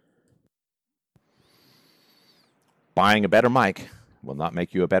 Buying a better mic will not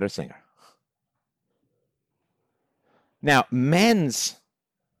make you a better singer. Now, men's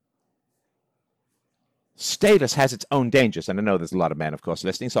status has its own dangers, and I know there's a lot of men, of course,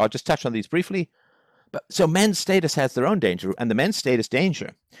 listening, so I'll just touch on these briefly. So men's status has their own danger, and the men's status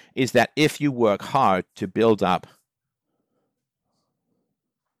danger is that if you work hard to build up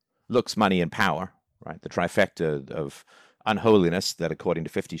looks, money, and power, right, the trifecta of unholiness that, according to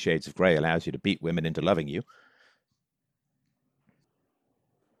 50 Shades of Grey, allows you to beat women into loving you,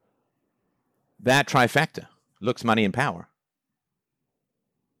 that trifecta, looks, money, and power.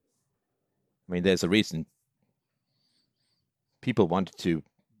 I mean, there's a reason people wanted to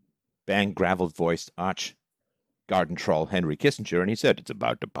bang gravel-voiced arch garden troll Henry Kissinger, and he said, it's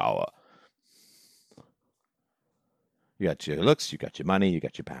about the power. You got your looks, you got your money, you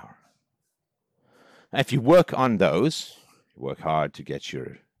got your power. Now, if you work on those, you work hard to get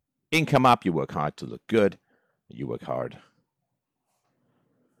your income up, you work hard to look good, you work hard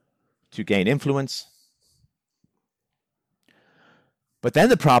to gain influence. But then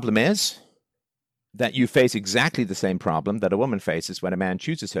the problem is that you face exactly the same problem that a woman faces when a man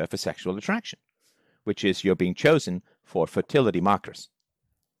chooses her for sexual attraction, which is you're being chosen for fertility markers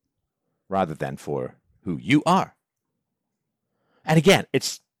rather than for who you are. And again,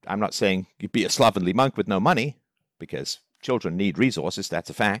 I'm not saying you be a slovenly monk with no money, because children need resources, that's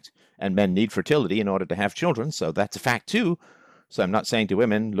a fact, and men need fertility in order to have children, so that's a fact too. So I'm not saying to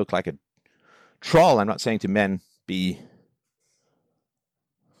women, look like a troll. I'm not saying to men, be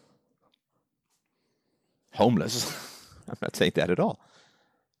homeless. I'm not saying that at all.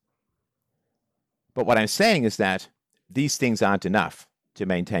 But what I'm saying is that these things aren't enough to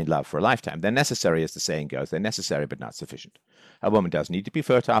maintain love for a lifetime. They're necessary, as the saying goes. They're necessary, but not sufficient. A woman does need to be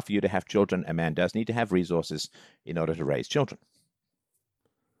fertile for you to have children. A man does need to have resources in order to raise children.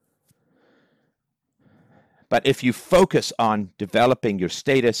 But if you focus on developing your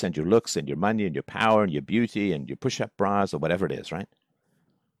status and your looks and your money and your power and your beauty and your push-up bras or whatever it is, right,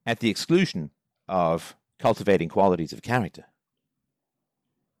 at the exclusion of cultivating qualities of character,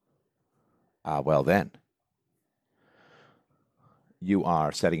 well then, you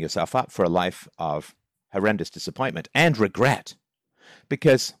are setting yourself up for a life of horrendous disappointment and regret.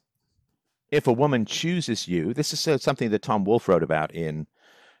 Because if a woman chooses you, this is something that Tom Wolfe wrote about in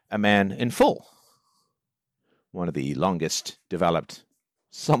A Man in Full, one of the longest developed,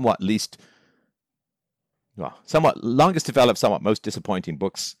 somewhat most disappointing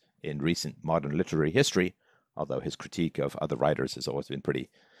books in recent modern literary history, although his critique of other writers has always been pretty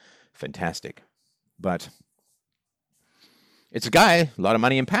fantastic. But it's a guy, a lot of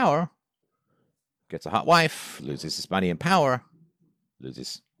money and power, gets a hot wife, loses his money and power,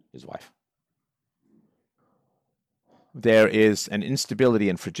 loses his wife. There is an instability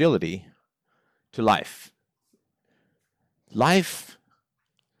and fragility to life. Life,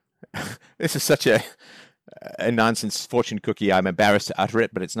 this is such a nonsense fortune cookie, I'm embarrassed to utter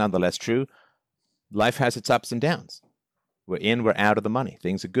it, but it's nonetheless true. Life has its ups and downs. We're in, we're out of the money.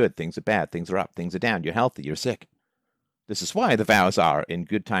 Things are good, things are bad, things are up, things are down. You're healthy, you're sick. This is why the vows are in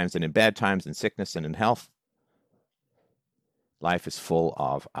good times and in bad times, in sickness and in health. Life is full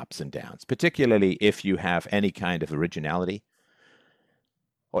of ups and downs, particularly if you have any kind of originality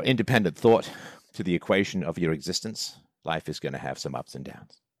or independent thought to the equation of your existence. life is going to have some ups and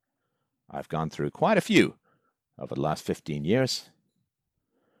downs. I've gone through quite a few over the last 15 years.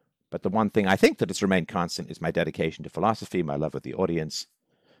 But the one thing I think that has remained constant is my dedication to philosophy, my love of the audience,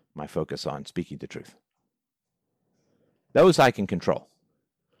 my focus on speaking the truth. Those I can control.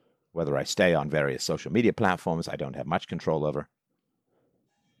 Whether I stay on various social media platforms, I don't have much control over.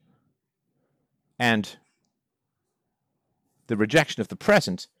 And the rejection of the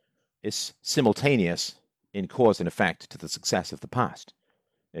present is simultaneous in cause and effect to the success of the past.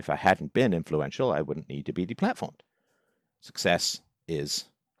 If I hadn't been influential, I wouldn't need to be deplatformed. Success is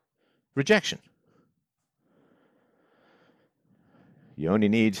rejection. You only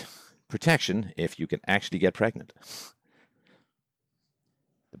need protection if you can actually get pregnant.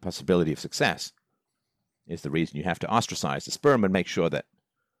 The possibility of success is the reason you have to ostracize the sperm and make sure that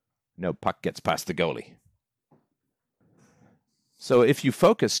no puck gets past the goalie. So if you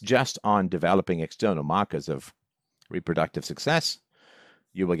focus just on developing external markers of reproductive success,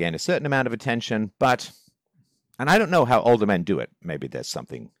 you will gain a certain amount of attention, and I don't know how older men do it. Maybe there's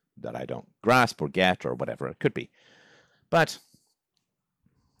something that I don't grasp or get or whatever it could be. But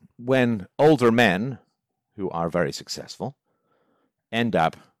when older men who are very successful end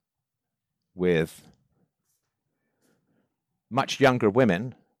up with much younger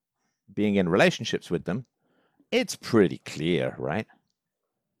women being in relationships with them, it's pretty clear, right?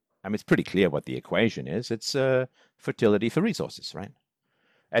 I mean, it's pretty clear what the equation is. It's fertility for resources, right?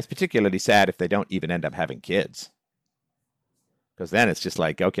 It's particularly sad if they don't even end up having kids. Because then it's just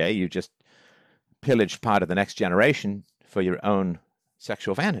like, okay, you just pillaged part of the next generation for your own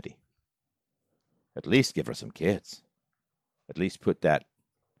sexual vanity. At least give her some kids. At least put that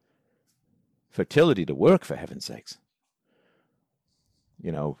fertility to work, for heaven's sakes.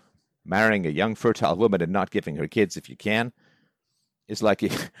 You know, marrying a young fertile woman and not giving her kids if you can is like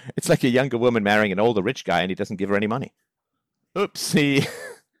it's like a younger woman marrying an older rich guy and he doesn't give her any money. Oopsie.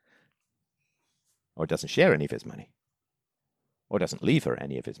 Or doesn't share any of his money. Or doesn't leave her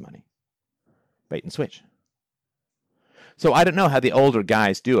any of his money. Bait and switch. So I don't know how the older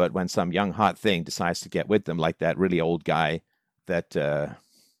guys do it when some young hot thing decides to get with them, like that really old guy that there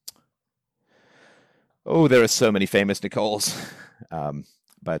are so many famous Nicoles.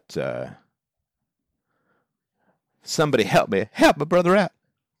 But somebody help my brother out.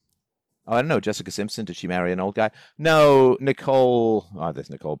 Oh, I don't know, Jessica Simpson, did she marry an old guy? No, Nicole, there's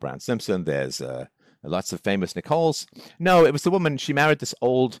Nicole Brown Simpson, there's lots of famous Nicoles. No, it was the woman, she married this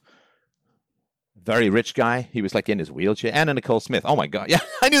old, very rich guy. He was like in his wheelchair. Anna Nicole Smith. Oh my God. Yeah,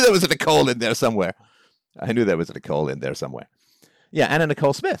 I knew there was a Nicole in there somewhere. Yeah, Anna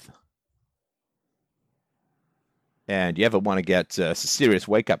Nicole Smith. And you ever want to get a serious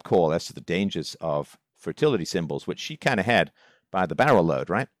wake-up call as to the dangers of fertility symbols, which she kind of had by the barrel load,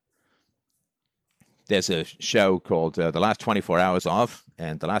 right? There's a show called The Last 24 Hours of,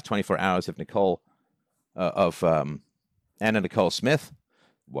 and The Last 24 Hours of Anna Nicole Smith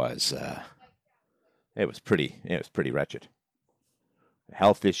was it was pretty wretched.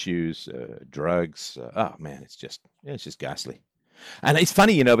 Health issues, drugs. Oh man, it's just ghastly. And it's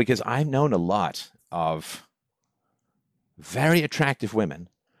funny, you know, because I've known a lot of very attractive women,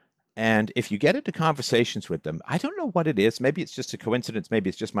 and if you get into conversations with them, I don't know what it is. Maybe it's just a coincidence. Maybe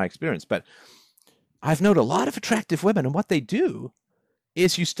it's just my experience. But I've known a lot of attractive women, and what they do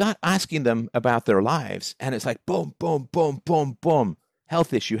is you start asking them about their lives, and it's like boom, boom, boom, boom, boom.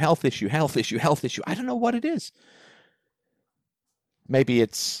 Health issue, health issue, health issue, health issue. I don't know what it is. Maybe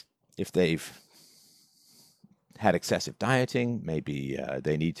it's if they've had excessive dieting. Maybe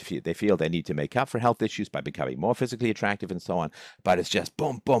they feel they need to make up for health issues by becoming more physically attractive and so on. But it's just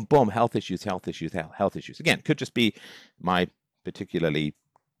boom, boom, boom, health issues, health issues, health issues. Again, could just be my particularly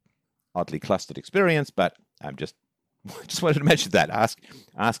oddly clustered experience, but I'm just wanted to mention that.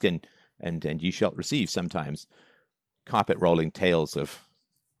 Ask and ye shall receive sometimes carpet rolling tales of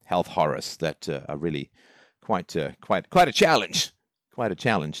health horrors that are really quite a challenge. Quite a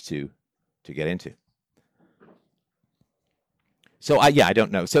challenge to get into. So I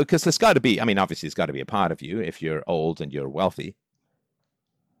don't know. So because there's got to be, I mean, obviously there's got to be a part of you if you're old and you're wealthy,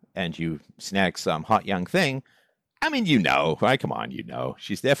 and you snag some hot young thing. I mean, you know, right? Come on, you know,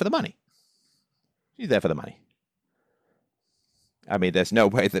 she's there for the money. She's there for the money. I mean, there's no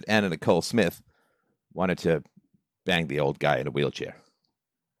way that Anna Nicole Smith wanted to bang the old guy in a wheelchair.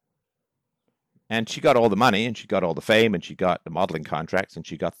 And she got all the money, and she got all the fame, and she got the modeling contracts, and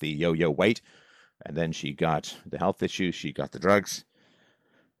she got the yo-yo weight, and then she got the health issues, she got the drugs,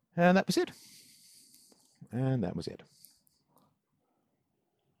 and that was it.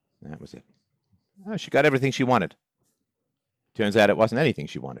 Oh, she got everything she wanted. Turns out it wasn't anything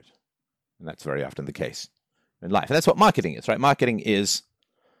she wanted. And that's very often the case in life. And that's what marketing is, right? Marketing is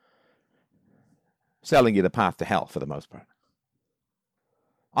selling you the path to hell for the most part.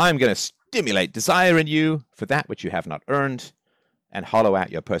 I'm going to stimulate desire in you for that which you have not earned and hollow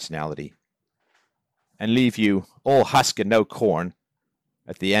out your personality and leave you all husk and no corn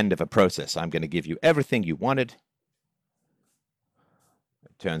at the end of a process. I'm going to give you everything you wanted.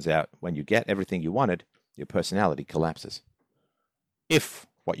 It turns out when you get everything you wanted, your personality collapses. If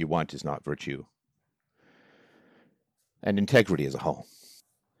what you want is not virtue and integrity as a whole.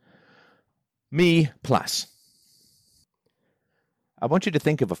 Me plus. I want you to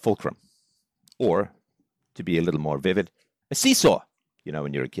think of a fulcrum, or, to be a little more vivid, a seesaw. You know,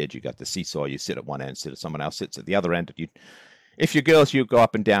 when you're a kid, you got the seesaw, you sit at one end, someone else sits at the other end. If you're girls, you go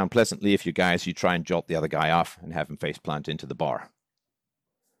up and down pleasantly. If you're guys, you try and jolt the other guy off and have him face plant into the bar.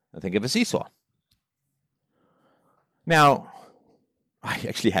 I think of a seesaw. Now, I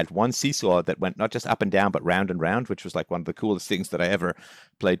actually had one seesaw that went not just up and down, but round and round, which was like one of the coolest things that I ever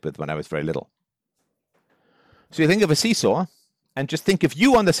played with when I was very little. So you think of a seesaw, and just think of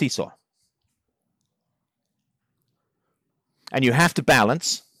you on the seesaw. And you have to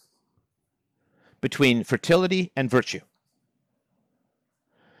balance between fertility and virtue.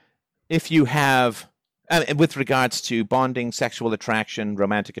 If you have, with regards to bonding, sexual attraction,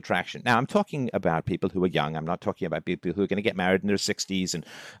 romantic attraction. Now, I'm talking about people who are young. I'm not talking about people who are going to get married in their 60s and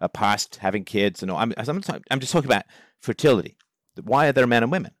are past having kids. And all. I'm just talking about fertility. Why are there men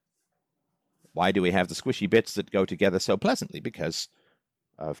and women? Why do we have the squishy bits that go together so pleasantly? Because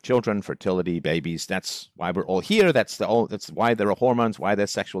of children, fertility, babies. That's why we're all here. That's why there are hormones, why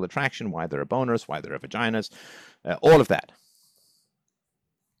there's sexual attraction, why there are boners, why there are vaginas, all of that.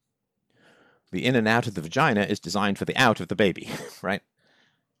 The in and out of the vagina is designed for the out of the baby, right?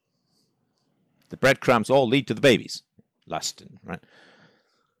 The breadcrumbs all lead to the babies. Lust, right?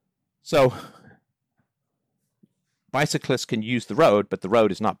 So bicyclists can use the road, but the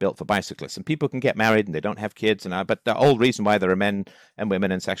road is not built for bicyclists. And people can get married and they don't have kids. But the whole reason why there are men and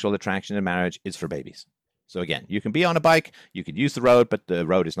women and sexual attraction in marriage is for babies. So again, you can be on a bike, you can use the road, but the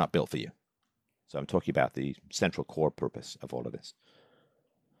road is not built for you. So I'm talking about the central core purpose of all of this.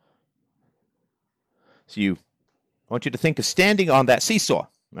 So I want you to think of standing on that seesaw,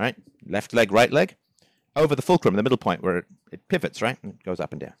 right? Left leg, right leg, over the fulcrum, the middle point where it pivots, right? And it goes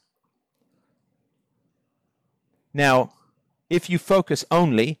up and down. Now, if you focus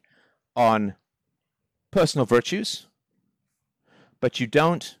only on personal virtues, but you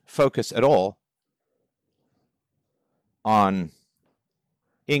don't focus at all on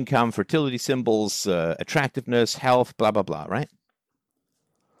income, fertility symbols, attractiveness, health, blah, blah, blah, right?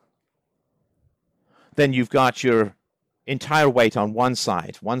 Then you've got your entire weight on one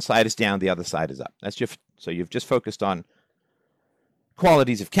side. One side is down, the other side is up. So you've just focused on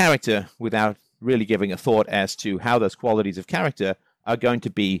qualities of character without really giving a thought as to how those qualities of character are going to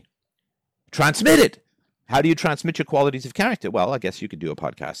be transmitted. How do you transmit your qualities of character? Well, I guess you could do a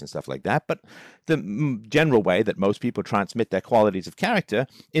podcast and stuff like that, but the general way that most people transmit their qualities of character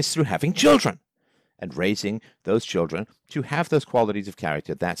is through having children and raising those children to have those qualities of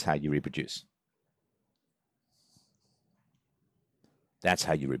character. That's how you reproduce. That's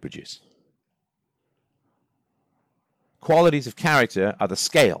how you reproduce. Qualities of character are the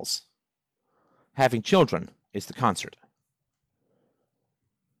scales. Having children is the concert.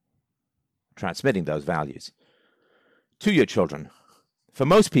 Transmitting those values to your children, for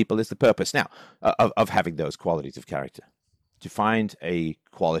most people, is the purpose now of having those qualities of character. To find a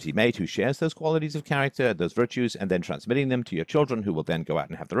quality mate who shares those qualities of character, those virtues, and then transmitting them to your children, who will then go out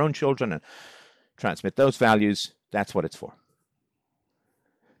and have their own children and transmit those values. That's what it's for.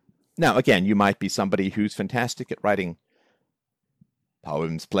 Now, again, you might be somebody who's fantastic at writing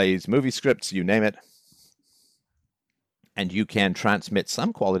poems, plays, movie scripts, you name it. And you can transmit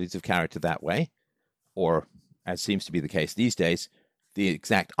some qualities of character that way, or, as seems to be the case these days, the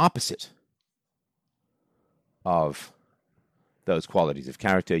exact opposite of those qualities of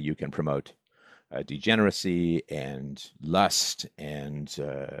character. You can promote degeneracy and lust and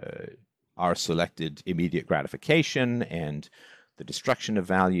our selected immediate gratification and the destruction of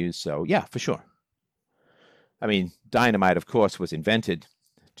values. So, yeah, for sure. I mean, dynamite, of course, was invented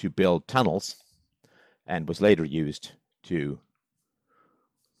to build tunnels and was later used to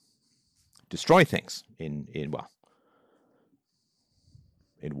destroy things in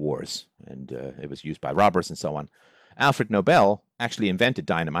wars. And it was used by robbers and so on. Alfred Nobel actually invented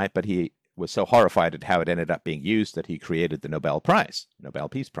dynamite, but he was so horrified at how it ended up being used that he created the Nobel Prize, Nobel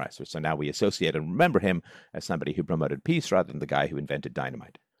Peace Prize. So now we associate and remember him as somebody who promoted peace rather than the guy who invented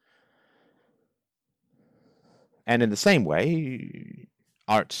dynamite. And in the same way,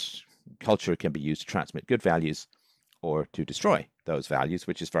 art, culture can be used to transmit good values or to destroy those values,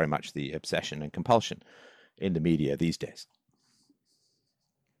 which is very much the obsession and compulsion in the media these days.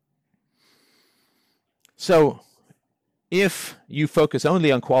 So if you focus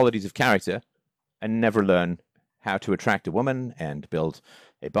only on qualities of character and never learn how to attract a woman and build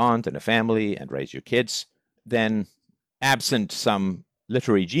a bond and a family and raise your kids, then absent some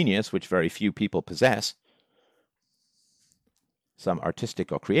literary genius, which very few people possess, some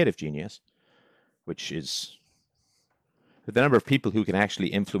artistic or creative genius, which is the number of people who can actually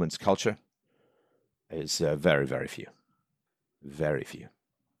influence culture is very, very few. Very few.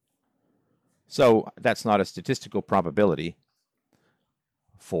 So that's not a statistical probability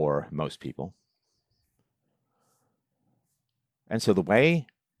for most people. And so the way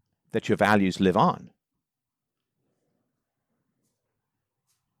that your values live on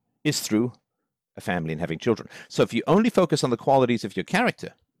is through a family and having children. So if you only focus on the qualities of your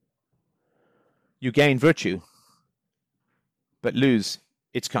character, you gain virtue, but lose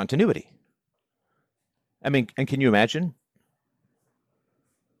its continuity. I mean, and can you imagine?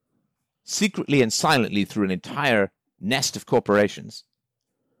 Secretly and silently through an entire nest of corporations,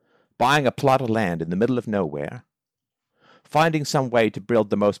 buying a plot of land in the middle of nowhere, finding some way to build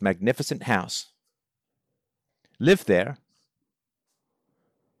the most magnificent house, live there,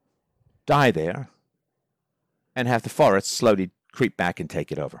 die there, and have the forests slowly creep back and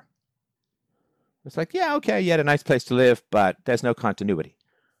take it over. It's like, yeah, okay, you had a nice place to live, but there's no continuity.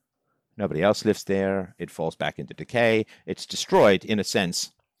 Nobody else lives there. It falls back into decay. It's destroyed, in a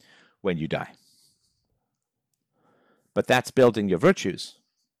sense, when you die. But that's building your virtues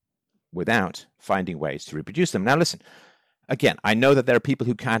without finding ways to reproduce them. Now, listen, again, I know that there are people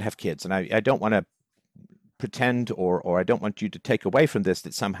who can't have kids, and I don't want to pretend or I don't want you to take away from this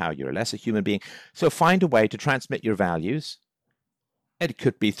that somehow you're a lesser human being. So find a way to transmit your values. It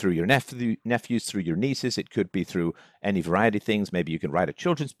could be through your nephews, through your nieces. It could be through any variety of things. Maybe you can write a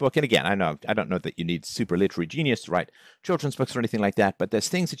children's book. And again, I don't know that you need super literary genius to write children's books or anything like that, but there's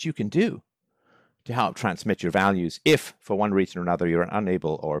things that you can do to help transmit your values if, for one reason or another, you're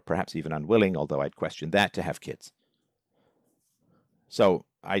unable or perhaps even unwilling, although I'd question that, to have kids. So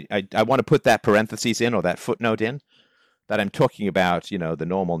I want to put that parenthesis in, or that footnote in, that I'm talking about, the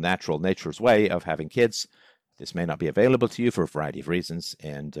normal, natural, nature's way of having kids. This may not be available to you for a variety of reasons.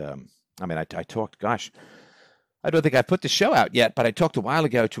 And I talked, gosh, I don't think I put the show out yet, but I talked a while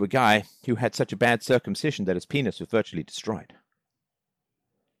ago to a guy who had such a bad circumcision that his penis was virtually destroyed.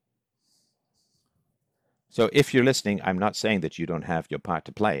 So if you're listening, I'm not saying that you don't have your part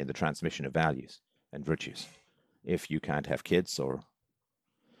to play in the transmission of values and virtues. If you can't have kids, or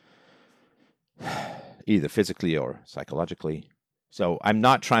either physically or psychologically. So I'm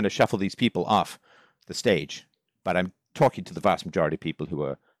not trying to shuffle these people off the stage, but I'm talking to the vast majority of people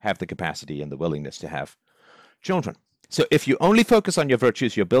who have the capacity and the willingness to have children. So if you only focus on your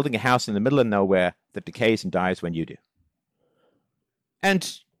virtues, you're building a house in the middle of nowhere that decays and dies when you do.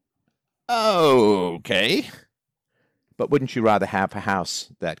 And, okay, but wouldn't you rather have a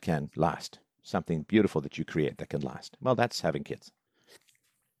house that can last? Something beautiful that you create that can last? Well, that's having kids.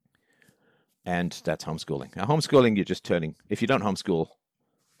 And that's homeschooling. Now, homeschooling, you're just turning, if you don't homeschool,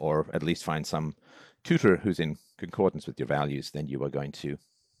 or at least find some tutor who's in concordance with your values, then you are going to,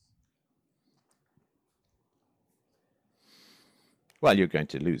 you're going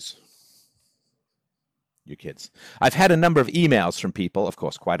to lose your kids. I've had a number of emails from people, of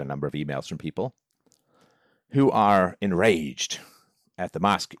course, quite a number of emails from people, who are enraged at the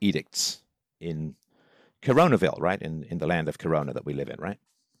mask edicts in Coronaville, right? In the land of Corona that we live in, right?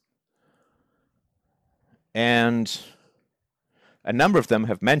 And a number of them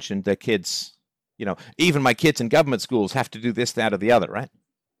have mentioned their kids, even my kids in government schools have to do this, that, or the other, right?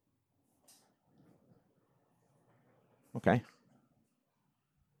 Okay.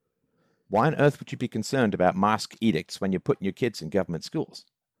 Why on earth would you be concerned about mask edicts when you're putting your kids in government schools?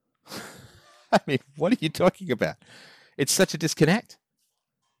 I mean, what are you talking about? It's such a disconnect.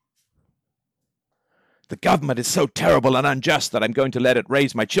 The government is so terrible and unjust that I'm going to let it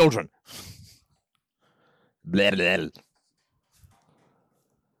raise my children. Blah, blah, blah.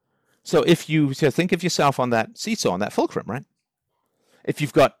 So if you think of yourself on that seesaw, on that fulcrum, right? If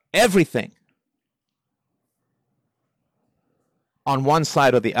you've got everything on one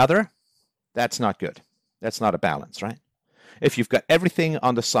side or the other, that's not good. That's not a balance, right? If you've got everything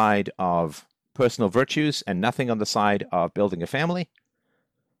on the side of personal virtues and nothing on the side of building a family,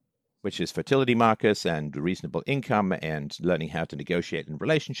 which is fertility markers and reasonable income and learning how to negotiate in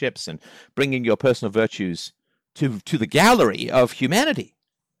relationships and bringing your personal virtues to the gallery of humanity,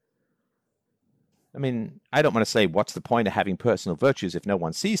 I mean, I don't want to say what's the point of having personal virtues if no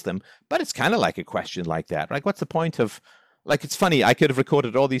one sees them, but it's kind of like a question like that. Like, what's the point of, like, it's funny, I could have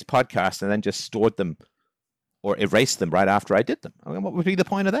recorded all these podcasts and then just stored them or erased them right after I did them. I mean, what would be the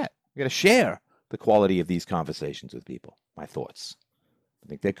point of that? I'm going to share the quality of these conversations with people, my thoughts. I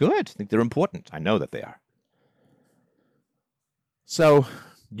think they're good. I think they're important. I know that they are. So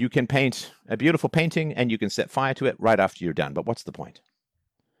you can paint a beautiful painting and you can set fire to it right after you're done. But what's the point?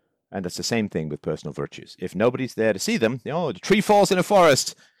 And it's the same thing with personal virtues. If nobody's there to see them, the tree falls in a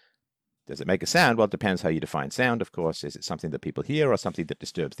forest. Does it make a sound? Well, it depends how you define sound, of course. Is it something that people hear or something that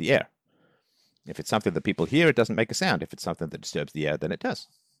disturbs the air? If it's something that people hear, it doesn't make a sound. If it's something that disturbs the air, then it does.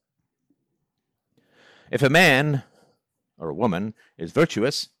 If a man or a woman is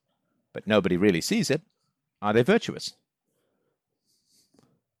virtuous, but nobody really sees it, are they virtuous?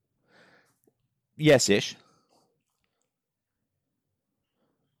 Yes-ish.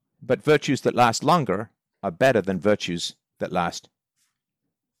 But virtues that last longer are better than virtues that last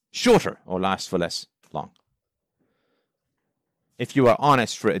shorter or last for less long. If you are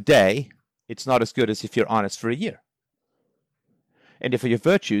honest for a day, it's not as good as if you're honest for a year. And if your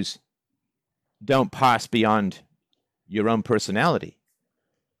virtues don't pass beyond your own personality,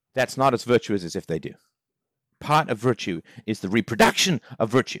 that's not as virtuous as if they do. Part of virtue is the reproduction of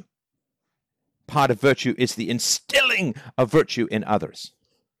virtue. Part of virtue is the instilling of virtue in others.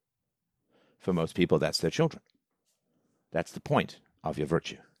 For most people, that's their children. That's the point of your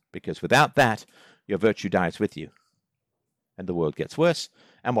virtue. Because without that, your virtue dies with you. And the world gets worse.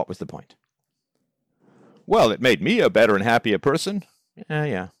 And what was the point? Well, it made me a better and happier person.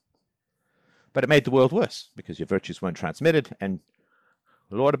 Yeah. But it made the world worse because your virtues weren't transmitted. And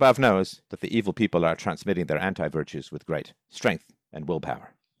the Lord above knows that the evil people are transmitting their anti-virtues with great strength and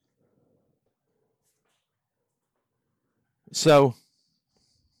willpower. So,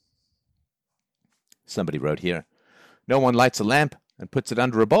 somebody wrote here, no one lights a lamp and puts it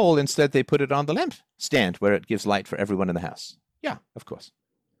under a bowl. Instead, they put it on the lamp stand where it gives light for everyone in the house. Yeah, of course.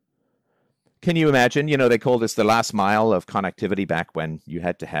 Can you imagine? They call this the last mile of connectivity back when you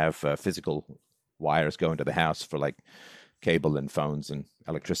had to have physical wires go into the house for like cable and phones and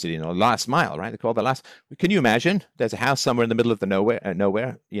electricity. Last mile, right? They call it the last. Can you imagine? There's a house somewhere in the middle of the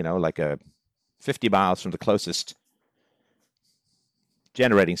nowhere, like 50 miles from the closest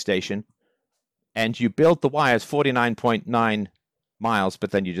generating station, and you build the wires 49.9 miles,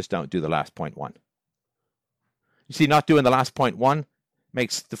 but then you just don't do the last 0.1. You see, not doing the last 0.1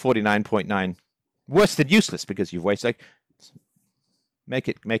 makes the 49.9 worse than useless because you've wasted. Make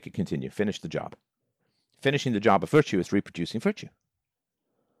it continue. Finish the job. Finishing the job of virtue is reproducing virtue.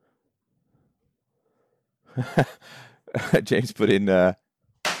 James put in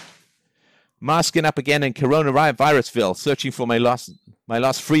masking up again in coronavirusville, searching for my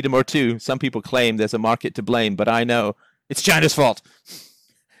lost freedom or two. Some people claim there's a market to blame, but I know it's China's fault.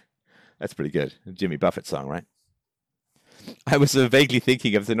 That's pretty good. Jimmy Buffett song, right? I was vaguely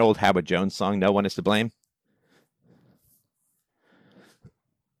thinking of an old Howard Jones song, No One Is to Blame.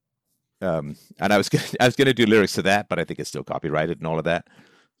 And I was gonna do lyrics to that, but I think it's still copyrighted and all of that.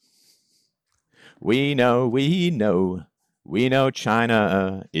 We know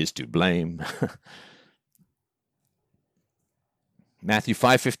China is to blame. Matthew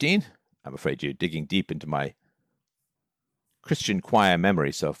 5:15. I'm afraid you're digging deep into my Christian choir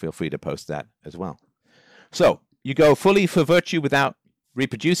memory, so feel free to post that as well. So you go fully for virtue without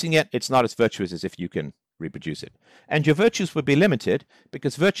reproducing it. It's not as virtuous as if you can reproduce it. And your virtues would be limited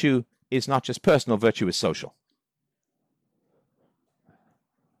because virtue is not just personal, virtue is social.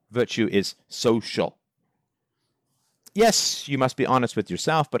 Virtue is social. Yes, you must be honest with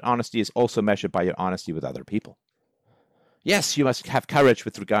yourself, but honesty is also measured by your honesty with other people. Yes, you must have courage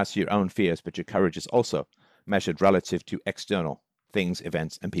with regards to your own fears, but your courage is also measured relative to external things,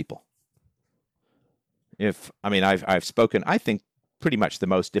 events, and people. I've spoken, I think, pretty much the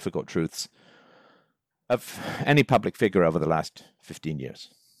most difficult truths of any public figure over the last 15 years.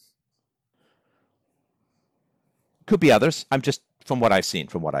 Could be others. I'm just, from what I've seen,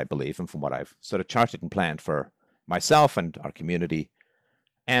 from what I believe, and from what I've sort of charted and planned for myself and our community.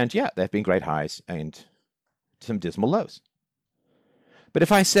 And yeah, there have been great highs and some dismal lows. But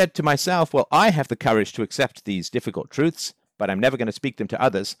if I said to myself, well, I have the courage to accept these difficult truths, but I'm never going to speak them to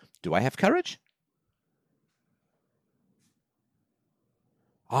others, do I have courage?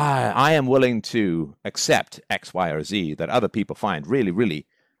 I am willing to accept X, Y, or Z that other people find really, really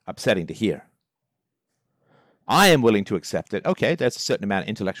upsetting to hear. I am willing to accept it. Okay, there's a certain amount of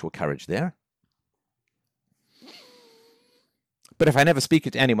intellectual courage there. But if I never speak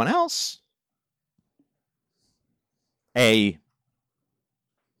it to anyone else, A,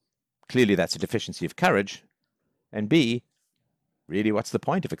 clearly that's a deficiency of courage. And B, really, what's the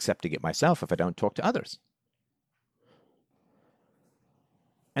point of accepting it myself if I don't talk to others?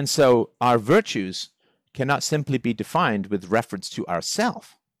 And so our virtues cannot simply be defined with reference to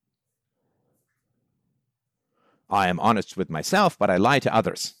ourself. I am honest with myself, but I lie to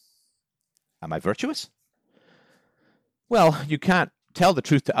others. Am I virtuous? Well, you can't tell the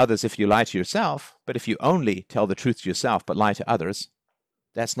truth to others if you lie to yourself, but if you only tell the truth to yourself but lie to others,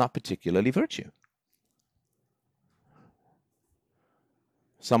 that's not particularly virtue.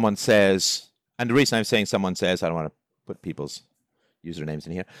 Someone says, and the reason I'm saying someone says, I don't want to put people's usernames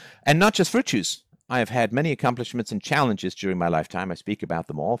in here, and not just virtues. I have had many accomplishments and challenges during my lifetime. I speak about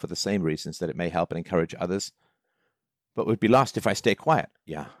them all for the same reasons, that it may help and encourage others, but would be lost if I stay quiet.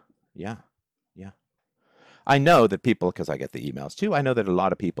 Yeah. I know that people, because I get the emails too, I know that a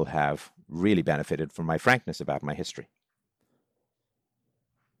lot of people have really benefited from my frankness about my history.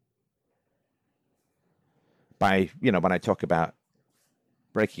 When I talk about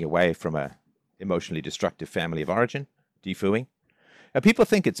breaking away from a emotionally destructive family of origin, defooing, people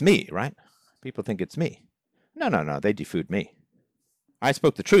think it's me, right? People think it's me. No, they defooed me. I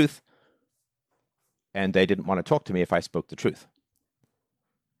spoke the truth, and they didn't want to talk to me if I spoke the truth.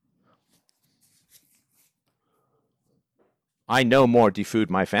 I no more defooed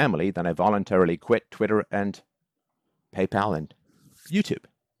my family than I voluntarily quit Twitter and PayPal and YouTube.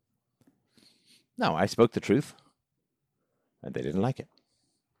 No, I spoke the truth, and they didn't like it.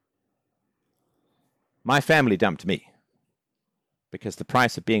 My family dumped me because the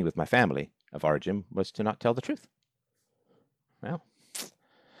price of being with my family of origin was to not tell the truth. Well,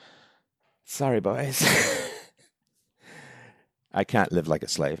 sorry, boys. I can't live like a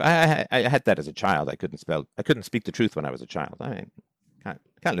slave. I had that as a child. I couldn't speak the truth when I was a child. I mean,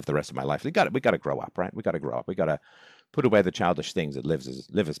 can't live the rest of my life. We got to grow up, right? We got to grow up. We got to put away the childish things that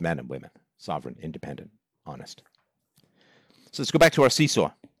live as men and women, sovereign, independent, honest. So let's go back to our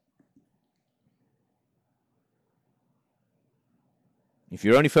seesaw. If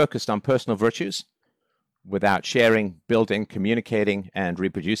you're only focused on personal virtues without sharing, building, communicating, and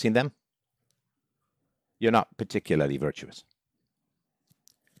reproducing them, you're not particularly virtuous.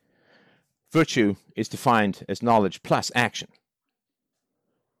 Virtue is defined as knowledge plus action.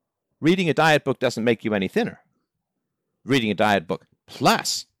 Reading a diet book doesn't make you any thinner. Reading a diet book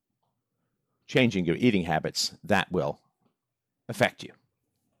plus changing your eating habits, that will affect you.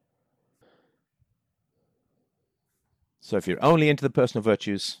 So if you're only into the personal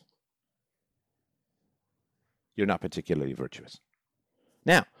virtues, you're not particularly virtuous.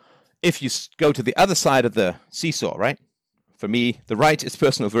 Now, if you go to the other side of the seesaw, right? For me, the right is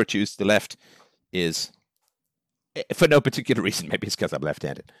personal virtues. The left is, for no particular reason, maybe it's because I'm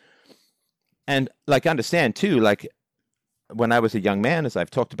left-handed. And understand too, when I was a young man, as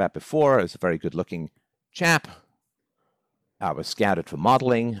I've talked about before, I was a very good-looking chap. I was scouted for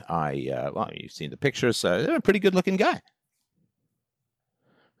modeling. You've seen the pictures. I'm a pretty good-looking guy.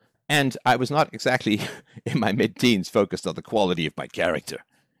 And I was not exactly in my mid-teens focused on the quality of my character.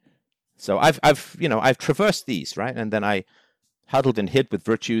 So I've traversed these, right? And then I huddled and hid with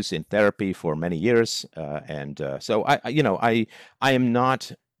virtues in therapy for many years. So I am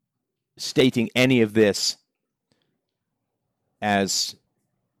not stating any of this as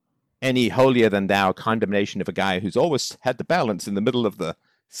any holier than thou condemnation of a guy who's always had the balance in the middle of the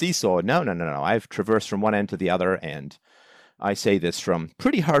seesaw. No. I've traversed from one end to the other, and I say this from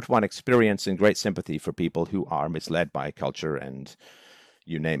pretty hard-won experience and great sympathy for people who are misled by culture and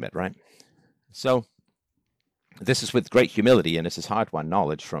you name it, right? So this is with great humility, and this is hard-won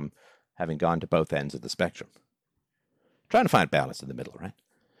knowledge from having gone to both ends of the spectrum. Trying to find balance in the middle, right?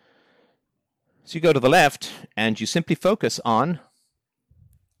 So you go to the left, and you simply focus on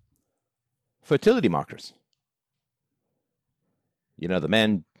fertility markers. The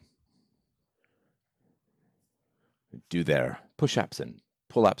men do their push-ups and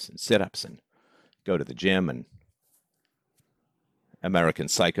pull-ups and sit-ups and go to the gym and American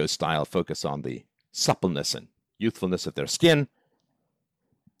Psycho style focus on the suppleness and youthfulness of their skin,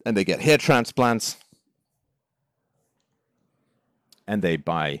 and they get hair transplants, and they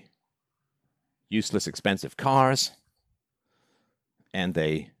buy useless expensive cars, and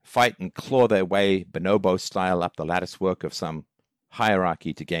they fight and claw their way bonobo style up the latticework of some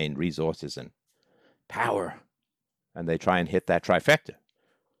hierarchy to gain resources and power, and they try and hit that trifecta: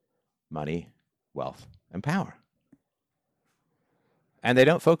 money, wealth, and power. And they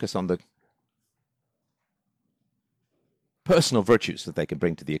don't focus on the personal virtues that they can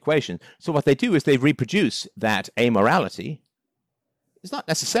bring to the equation. So what they do is they reproduce that amorality. It's not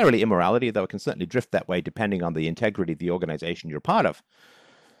necessarily immorality, though it can certainly drift that way depending on the integrity of the organization you're part of.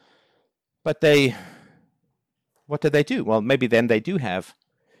 But what do they do? Well, maybe then they do have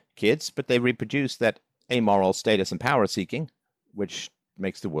kids, but they reproduce that amoral status and power seeking, which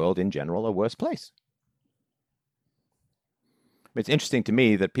makes the world in general a worse place. It's interesting to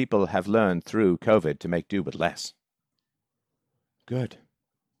me that people have learned through COVID to make do with less. Good.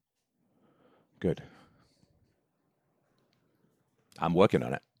 Good. I'm working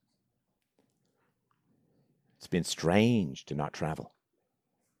on it. It's been strange to not travel.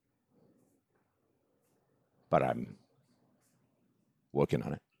 But I'm working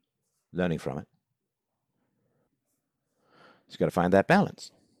on it, learning from it. Just got to find that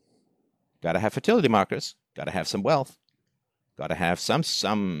balance. Got to have fertility markers, got to have some wealth, got to have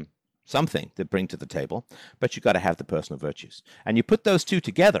something to bring to the table, but you've got to have the personal virtues. And you put those two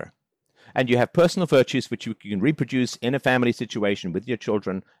together, and you have personal virtues which you can reproduce in a family situation with your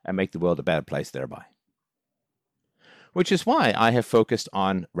children and make the world a better place thereby. Which is why I have focused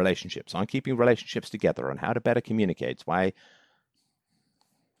on relationships, on keeping relationships together, on how to better communicate. It's why,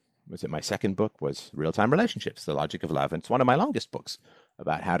 was it my second book was Real-Time Relationships, The Logic of Love. And it's one of my longest books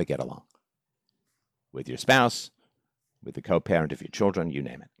about how to get along with your spouse, with the co-parent of your children, you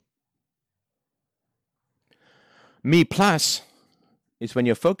name it. Me plus is when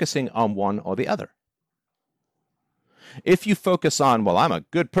you're focusing on one or the other. If you focus on, well, I'm a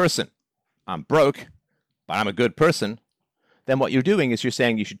good person, I'm broke, but I'm a good person, then what you're doing is you're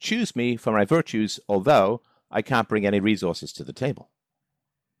saying you should choose me for my virtues, although I can't bring any resources to the table.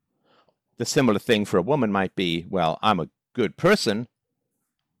 The similar thing for a woman might be, well, I'm a good person,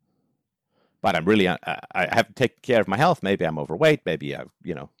 but I have to take care of my health. Maybe I'm overweight, maybe I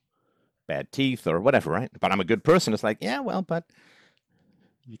have, bad teeth or whatever, right? But I'm a good person. It's like, yeah, well, but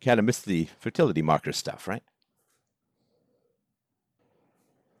you kind of miss the fertility marker stuff, right?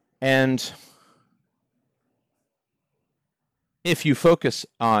 And if you focus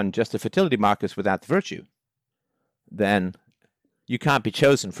on just the fertility markers without the virtue, then you can't be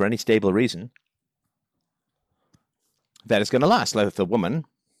chosen for any stable reason that is going to last. Like if a woman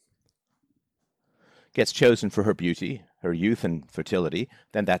gets chosen for her beauty, her youth and fertility,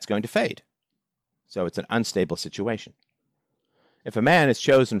 then that's going to fade. So it's an unstable situation. If a man is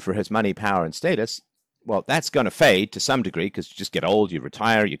chosen for his money, power, and status, well, that's going to fade to some degree because you just get old, you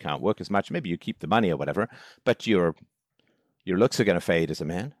retire, you can't work as much. Maybe you keep the money or whatever, but your looks are going to fade as a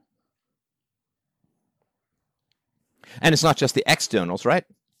man. And it's not just the externals, right?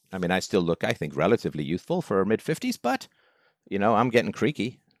 I mean, I still look, I think, relatively youthful for mid-50s, but, I'm getting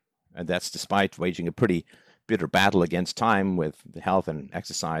creaky. And that's despite waging a pretty bitter battle against time with the health and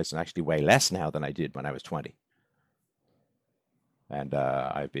exercise, and actually weigh less now than I did when I was 20. And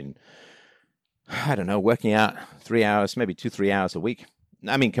I've been, working out 3 hours, maybe 2-3 hours a week.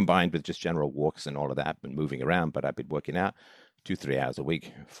 I mean, combined with just general walks and all of that, and moving around, but I've been working out 2-3 hours a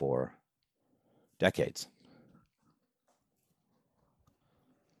week for decades.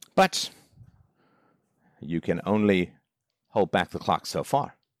 But you can only hold back the clock so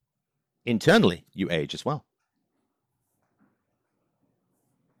far. Internally, you age as well.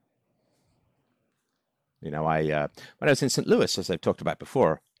 When I was in St. Louis, as I've talked about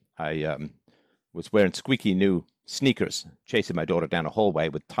before, I was wearing squeaky new sneakers, chasing my daughter down a hallway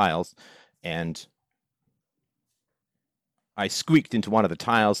with tiles, and I squeaked into one of the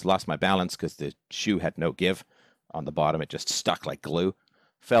tiles, lost my balance because the shoe had no give on the bottom. It just stuck like glue.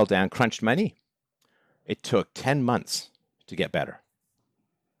 Fell down, crunched my knee. It took 10 months to get better.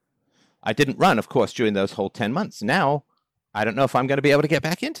 I didn't run, of course, during those whole 10 months. Now, I don't know if I'm going to be able to get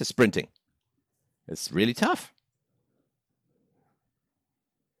back into sprinting. It's really tough.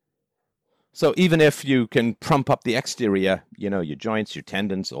 So even if you can prump up the exterior, your joints, your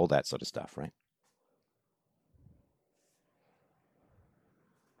tendons, all that sort of stuff, right?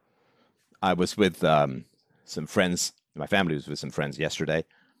 I was with some friends. My family was with some friends yesterday.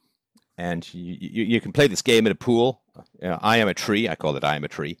 And you can play this game in a pool. I am a tree. I call it I am a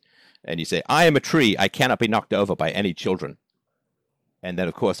tree. And you say, I am a tree. I cannot be knocked over by any children. And then,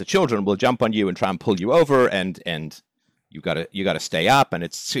 of course, the children will jump on you and try and pull you over. And you gotta stay up. And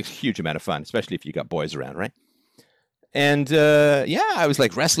it's a huge amount of fun, especially if you got boys around, right? And I was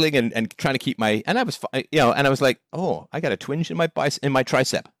like wrestling and trying to keep and I was, and I was like, oh, I got a twinge in my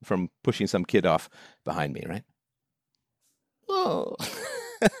tricep from pushing some kid off behind me, right? Oh.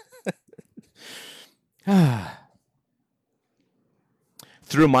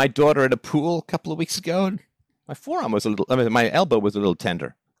 Threw my daughter in a pool a couple of weeks ago, and my forearm was my elbow was a little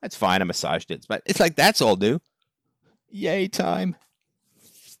tender. That's fine. I massaged it, but it's like that's all new. Yay time!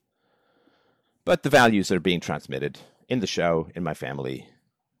 But the values are being transmitted in the show, in my family,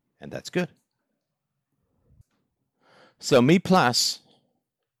 and that's good. So me plus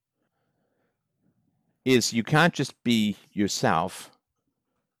is you can't just be yourself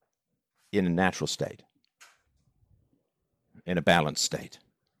in a natural state, in a balanced state,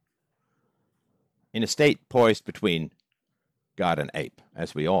 in a state poised between God and ape,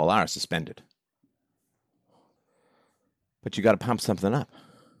 as we all are suspended. But you got to pump something up.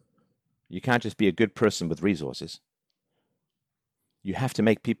 You can't just be a good person with resources. You have to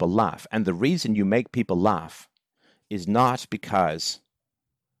make people laugh. And the reason you make people laugh is not because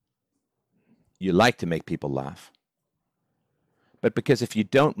you like to make people laugh, but because if you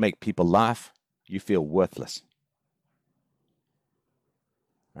don't make people laugh, you feel worthless.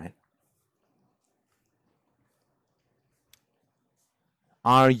 Right?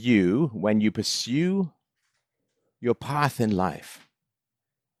 Are you, when you pursue your path in life,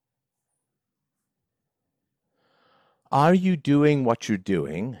 are you doing what you're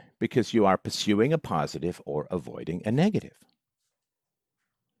doing because you are pursuing a positive or avoiding a negative?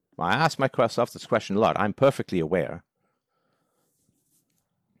 Well, I ask myself this question a lot. I'm perfectly aware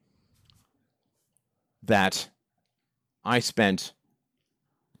that I spent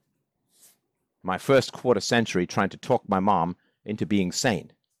my first quarter century trying to talk my mom into being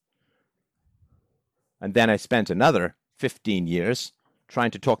sane. And then I spent another 15 years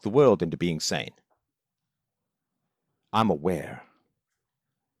trying to talk the world into being sane. I'm aware.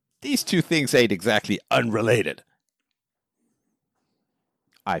 These two things ain't exactly unrelated.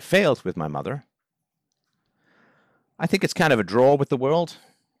 I failed with my mother. I think it's kind of a draw with the world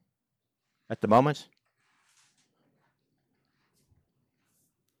at the moment.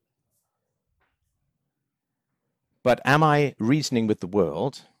 But am I reasoning with the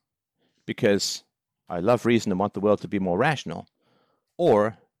world because I love reason and want the world to be more rational?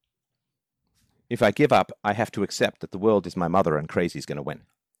 Or if I give up, I have to accept that the world is my mother and crazy's going to win.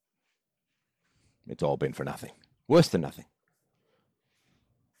 It's all been for nothing. Worse than nothing.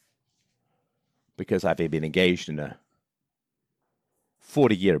 Because I've been engaged in a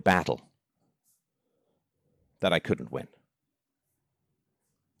 40-year battle that I couldn't win.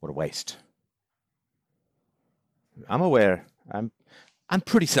 What a waste. I'm aware. I'm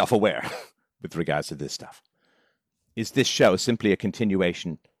pretty self-aware with regards to this stuff. Is this show simply a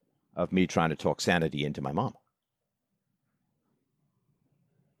continuation of me trying to talk sanity into my mom?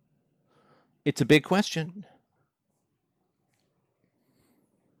 It's a big question.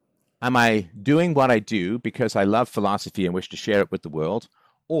 Am I doing what I do because I love philosophy and wish to share it with the world,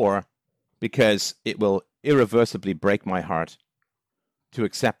 or because it will irreversibly break my heart to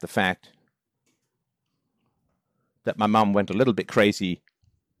accept the fact that my mom went a little bit crazy?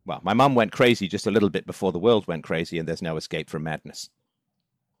 Well, my mom went crazy just a little bit before the world went crazy, and there's no escape from madness.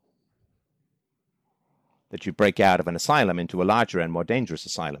 That you break out of an asylum into a larger and more dangerous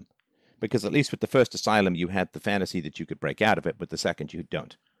asylum. Because at least with the first asylum, you had the fantasy that you could break out of it. With the second, you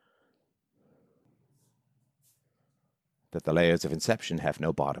don't. That the layers of inception have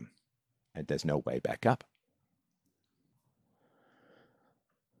no bottom, and there's no way back up.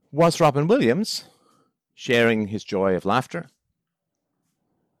 Was Robin Williams sharing his joy of laughter?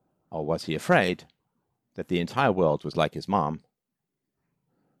 Or was he afraid that the entire world was like his mom,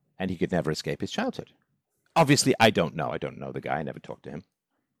 and he could never escape his childhood? Obviously, I don't know. I don't know the guy. I never talked to him.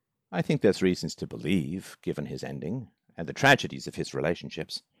 I think there's reasons to believe, given his ending and the tragedies of his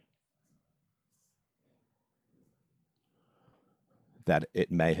relationships, that it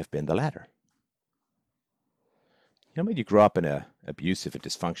may have been the latter. You know, when you grow up in an abusive and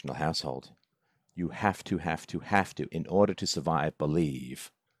dysfunctional household, you have to, in order to survive, believe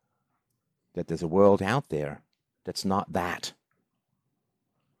that there's a world out there that's not that.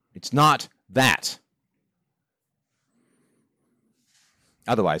 It's not that.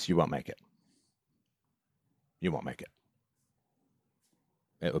 Otherwise, you won't make it. You won't make it.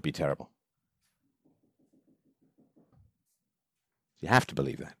 It would be terrible. You have to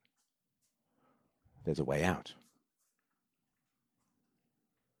believe that. There's a way out.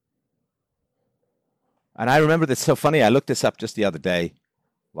 And I remember this so funny. I looked this up just the other day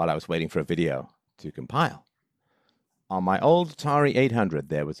while I was waiting for a video to compile. On my old Atari 800,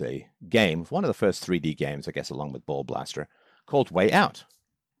 there was a game, one of the first 3D games, I guess, along with Ball Blaster, called Way Out.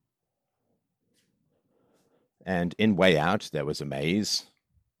 And in Way Out, there was a maze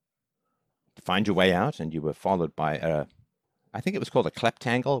to find your way out, and you were followed by a, I think it was called a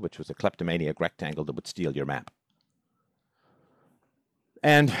kleptangle, which was a kleptomaniac rectangle that would steal your map.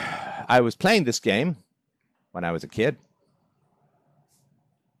 And I was playing this game when I was a kid.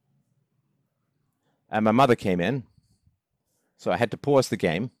 And my mother came in, so I had to pause the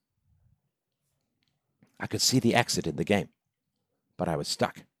game. I could see the exit in the game, but I was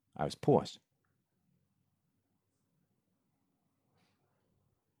stuck. I was paused.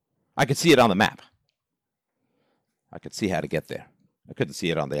 I could see it on the map, I could see how to get there. I couldn't see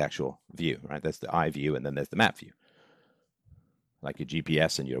it on the actual view, right? There's the eye view, and then there's the map view, like your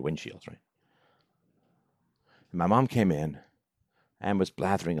GPS and your windshields, right? And my mom came in and was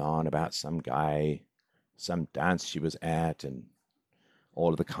blathering on about some guy, some dance she was at, and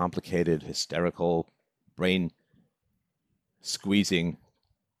all of the complicated, hysterical, brain-squeezing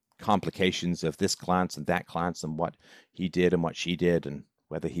complications of this glance and that glance and what he did and what she did and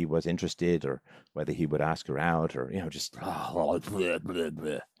whether he was interested or whether he would ask her out or, just blah, blah,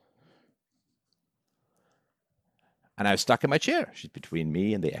 blah. And I was stuck in my chair. She's between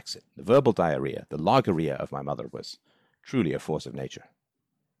me and the exit. The verbal diarrhea, the logorrhea of my mother was truly a force of nature.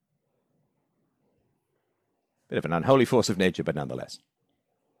 Bit of an unholy force of nature, but nonetheless.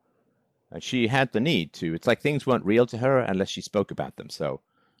 And she had the need to, it's like things weren't real to her unless she spoke about them. So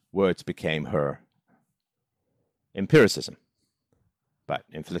words became her empiricism, but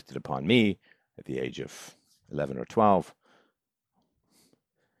inflicted upon me at the age of 11 or 12,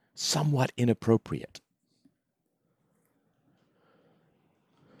 somewhat inappropriate.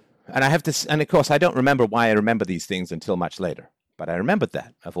 And I have this, and of course, I don't remember why I remember these things until much later, but I remembered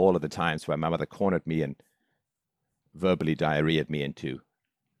that of all of the times where my mother cornered me and verbally diarrheaed me into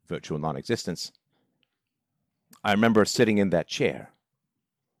virtual non-existence. I remember sitting in that chair,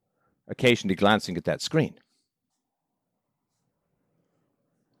 occasionally glancing at that screen.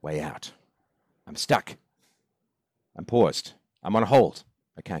 Way out. I'm stuck. I'm paused. I'm on hold.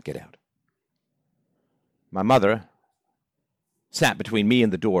 I can't get out. My mother sat between me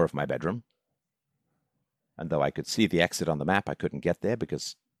and the door of my bedroom, and though I could see the exit on the map, I couldn't get there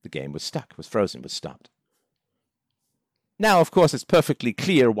because the game was stuck, was frozen, was stopped. Now, of course, it's perfectly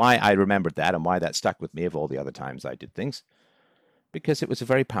clear why I remembered that and why that stuck with me of all the other times I did things, because it was a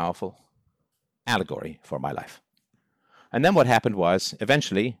very powerful allegory for my life. And then what happened was,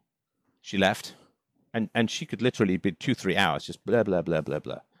 eventually, she left, and she could literally be 2-3 hours, just blah, blah, blah, blah,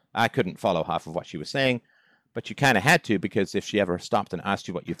 blah. I couldn't follow half of what she was saying, but you kind of had to, because if she ever stopped and asked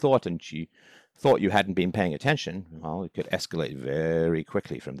you what you thought, and she thought you hadn't been paying attention, well, it could escalate very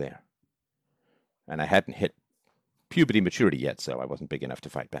quickly from there. And I hadn't hit puberty maturity yet, so I wasn't big enough to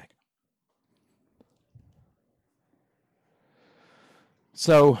fight back.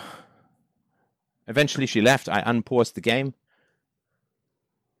 So eventually she left. I unpaused the game,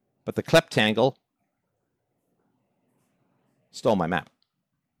 but the kleptangle stole my map,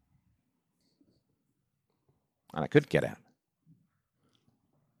 and I couldn't get out.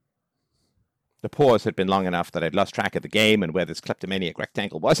 The pause had been long enough that I'd lost track of the game and where this kleptomaniac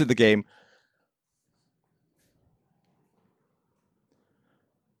rectangle was in the game.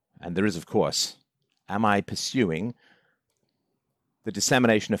 And there is, of course, am I pursuing the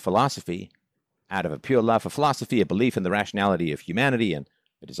dissemination of philosophy out of a pure love for philosophy, a belief in the rationality of humanity, and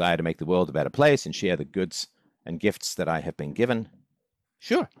a desire to make the world a better place and share the goods and gifts that I have been given?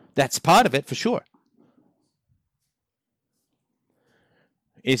 Sure, that's part of it for sure.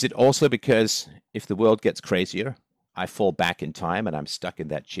 Is it also because if the world gets crazier, I fall back in time and I'm stuck in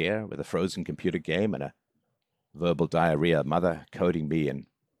that chair with a frozen computer game and a verbal diarrhea mother coding me in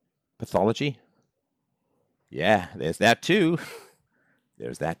pathology? Yeah, there's that too.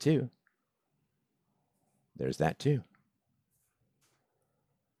 There's that too. There's that too.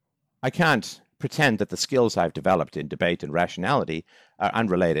 I can't pretend that the skills I've developed in debate and rationality are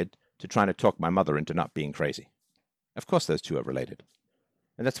unrelated to trying to talk my mother into not being crazy. Of course those two are related.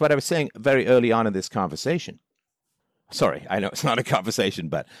 And that's what I was saying very early on in this conversation. Sorry, I know it's not a conversation,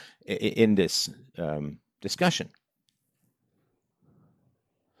 but in this discussion,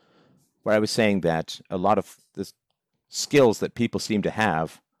 where I was saying that a lot of the skills that people seem to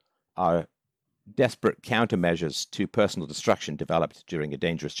have are desperate countermeasures to personal destruction developed during a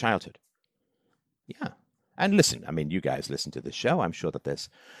dangerous childhood. Yeah. And listen, I mean, you guys listen to this show. I'm sure that there's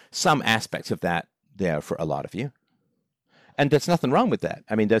some aspects of that there for a lot of you. And there's nothing wrong with that.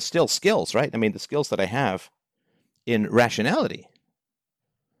 I mean, there's still skills, right? I mean, the skills that I have in rationality,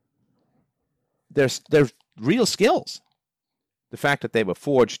 they're real skills. The fact that they were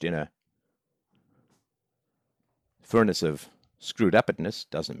forged in a furnace of screwed upness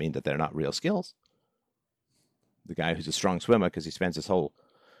doesn't mean that they're not real skills. The guy who's a strong swimmer because he spends his whole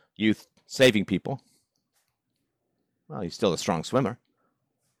youth saving people, well, he's still a strong swimmer.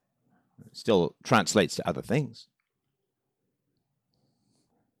 It still translates to other things.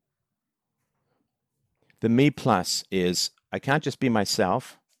 The me plus is I can't just be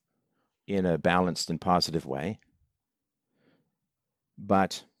myself in a balanced and positive way,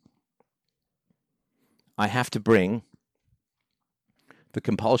 but I have to bring the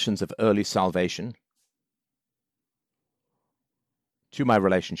compulsions of early salvation to my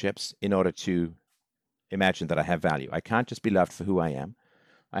relationships in order to imagine that I have value. I can't just be loved for who I am.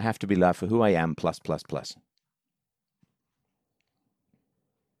 I have to be loved for who I am plus, plus, plus.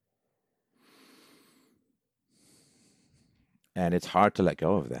 And it's hard to let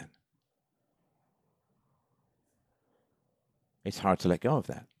go of that. It's hard to let go of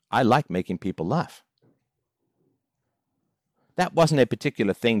that. I like making people laugh. That wasn't a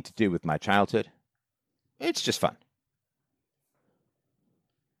particular thing to do with my childhood. It's just fun.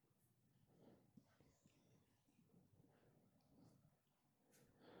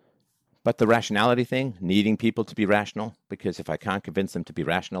 But the rationality thing, needing people to be rational, because if I can't convince them to be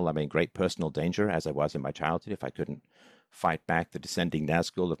rational, I'm in great personal danger, as I was in my childhood, if I couldn't fight back the descending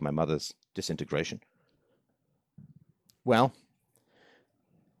Nazgul of my mother's disintegration. Well,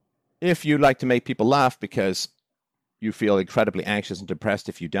 if you like to make people laugh because you feel incredibly anxious and depressed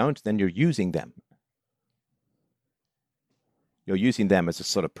if you don't, then you're using them. You're using them as a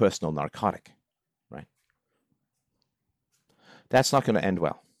sort of personal narcotic, right? That's not going to end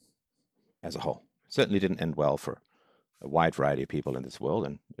well as a whole. It certainly didn't end well for a wide variety of people in this world,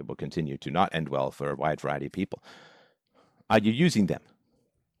 and it will continue to not end well for a wide variety of people. Are you using them?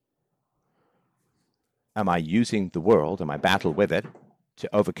 Am I using the world and my battle with it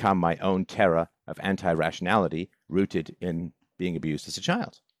to overcome my own terror of anti-rationality rooted in being abused as a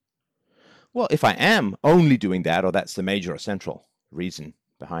child? Well, if I am only doing that, or that's the major or central reason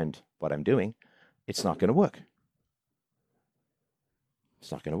behind what I'm doing, it's not going to work.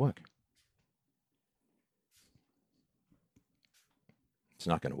 It's not going to work. It's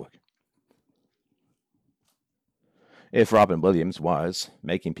not going to work. If Robin Williams was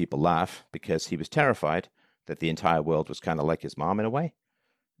making people laugh because he was terrified that the entire world was kind of like his mom in a way,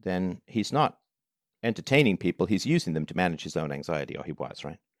 then he's not entertaining people, he's using them to manage his own anxiety, or he was,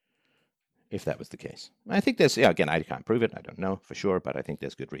 right? If that was the case. I think there's, again, I can't prove it, I don't know for sure, but I think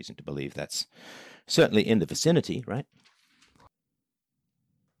there's good reason to believe that's certainly in the vicinity, right?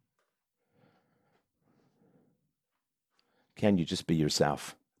 Can you just be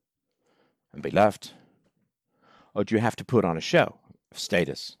yourself and be loved? Or do you have to put on a show of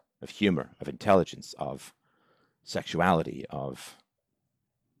status, of humor, of intelligence, of sexuality, of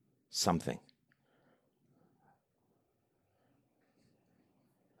something?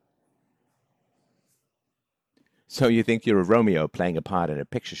 So you think you're a Romeo playing a part in a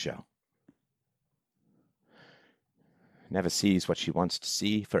picture show. Never sees what she wants to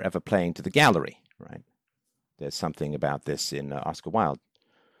see, forever playing to the gallery, right? There's something about this in Oscar Wilde's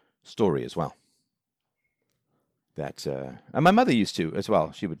story as well. That and my mother used to as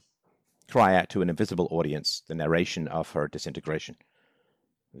well. She would cry out to an invisible audience the narration of her disintegration.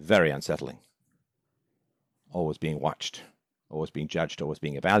 Very unsettling. Always being watched, always being judged, always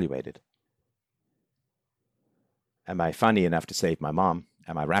being evaluated. Am I funny enough to save my mom?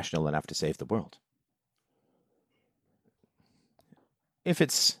 Am I rational enough to save the world? If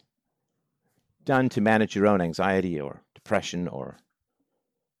it's done to manage your own anxiety or depression or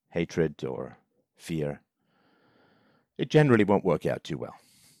hatred or fear, it generally won't work out too well.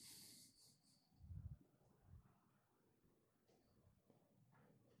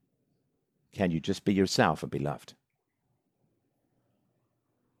 Can you just be yourself and be loved?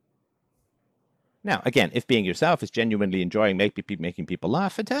 Now, again, if being yourself is genuinely enjoying making people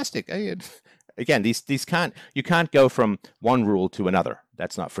laugh, fantastic. Again, these can't, you can't go from one rule to another.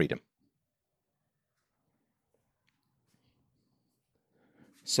 That's not freedom.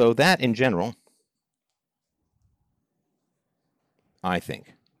 So that, in general, I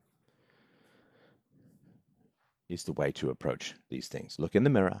think, is the way to approach these things. Look in the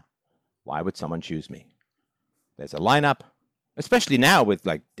mirror. Why would someone choose me? There's a lineup, especially now with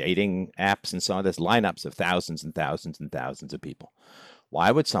like dating apps and so on. There's lineups of thousands and thousands and thousands of people.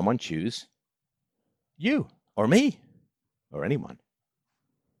 Why would someone choose you or me or anyone?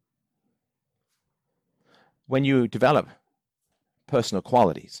 When you develop personal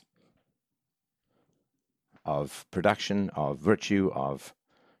qualities of production, of virtue, of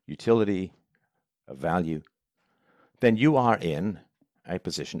utility, of value, then you are in a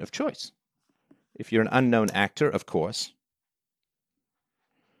position of choice. If you're an unknown actor, of course,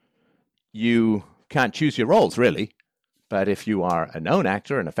 you can't choose your roles, really. But if you are a known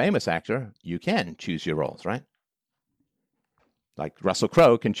actor and a famous actor, you can choose your roles, right? Like Russell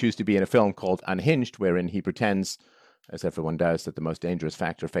Crowe can choose to be in a film called Unhinged, wherein he pretends, as everyone does, that the most dangerous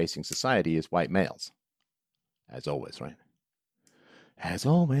factor facing society is white males. As always, right? As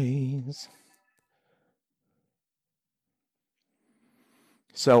always.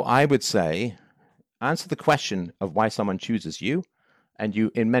 So I would say, answer the question of why someone chooses you, and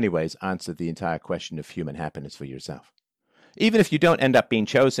you, in many ways, answer the entire question of human happiness for yourself. Even if you don't end up being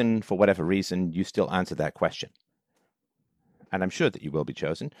chosen for whatever reason, you still answer that question. And I'm sure that you will be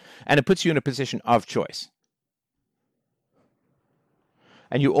chosen. And it puts you in a position of choice.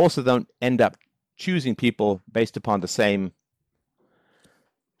 And you also don't end up choosing people based upon the same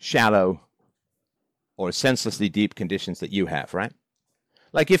shallow or senselessly deep conditions that you have, right?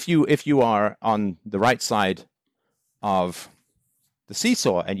 Like if you are on the right side of the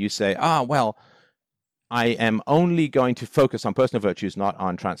seesaw and you say, well, I am only going to focus on personal virtues, not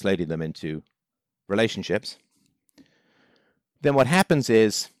on translating them into relationships, then what happens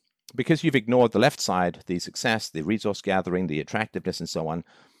is, because you've ignored the left side, the success, the resource gathering, the attractiveness, and so on,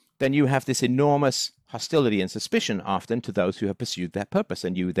 then you have this enormous hostility and suspicion often to those who have pursued that purpose.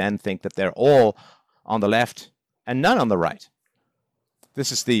 And you then think that they're all on the left and none on the right.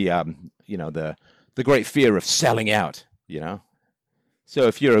 This is the great fear of selling out, So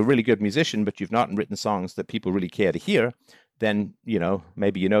if you're a really good musician, but you've not written songs that people really care to hear, then,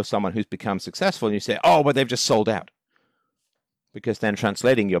 maybe someone who's become successful and you say, but they've just sold out. Because then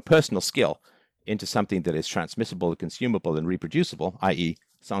translating your personal skill into something that is transmissible, consumable, and reproducible, i.e.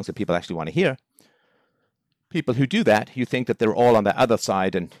 songs that people actually want to hear, people who do that, you think that they're all on the other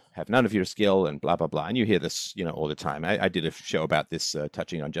side and have none of your skill and blah, blah, blah. And you hear this, all the time. I did a show about this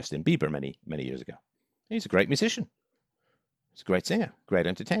touching on Justin Bieber many, many years ago. He's a great musician. He's a great singer, great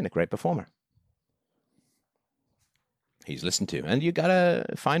entertainer, great performer. He's listened to. And you got to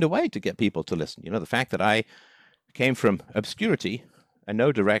find a way to get people to listen. The fact that I came from obscurity and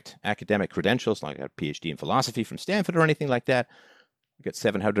no direct academic credentials, like I got a PhD in philosophy from Stanford or anything like that. I got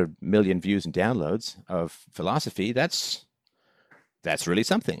 700 million views and downloads of philosophy. That's really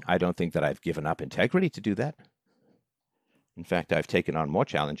something. I don't think that I've given up integrity to do that. In fact, I've taken on more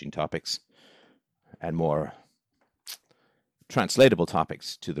challenging topics and more translatable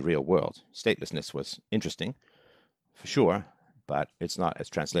topics to the real world. Statelessness was interesting, for sure, but it's not as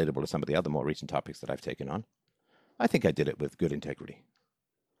translatable as some of the other more recent topics that I've taken on. I think I did it with good integrity.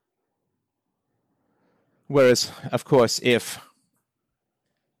 Whereas, of course, if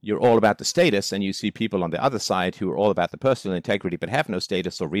you're all about the status and you see people on the other side who are all about the personal integrity but have no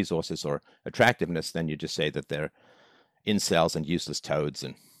status or resources or attractiveness, then you just say that they're incels and useless toads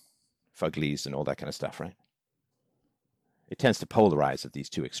and fuglies and all that kind of stuff, right? It tends to polarize at these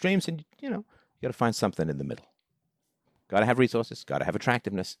two extremes, and, you got to find something in the middle. Got to have resources, got to have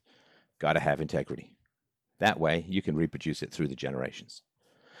attractiveness, got to have integrity. That way, you can reproduce it through the generations.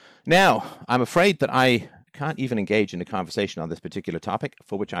 Now, I'm afraid that I can't even engage in a conversation on this particular topic,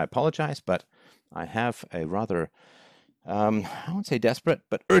 for which I apologize, but I have a rather, I won't say desperate,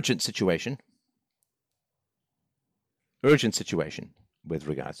 but urgent situation. Urgent situation with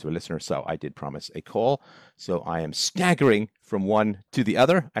regards to a listener. So I did promise a call. So I am staggering from one to the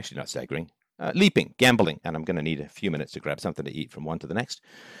other. Actually, not staggering, leaping, gambling. And I'm going to need a few minutes to grab something to eat from one to the next.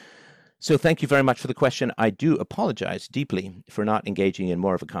 So thank you very much for the question. I do apologize deeply for not engaging in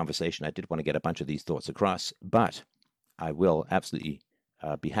more of a conversation. I did want to get a bunch of these thoughts across, but I will absolutely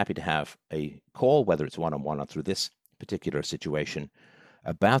be happy to have a call, whether it's one-on-one or through this particular situation,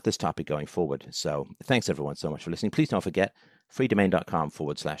 about this topic going forward. So thanks everyone so much for listening. Please don't forget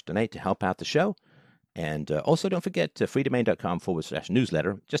freedomain.com/donate to help out the show. And also don't forget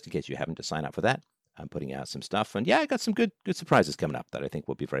freedomain.com/newsletter, just in case you haven't to sign up for that. I'm putting out some stuff. And yeah, I got some good surprises coming up that I think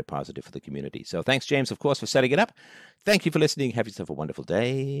will be very positive for the community. So thanks, James, of course, for setting it up. Thank you for listening. Have yourself a wonderful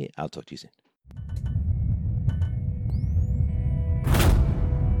day. I'll talk to you soon.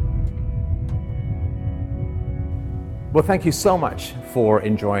 Well, thank you so much for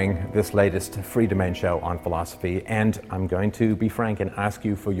enjoying this latest Freedomain show on philosophy. And I'm going to be frank and ask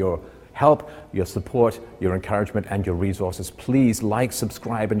you for your help, your support, your encouragement, and your resources. Please like,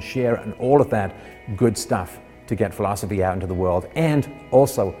 subscribe, and share, and all of that good stuff to get philosophy out into the world. And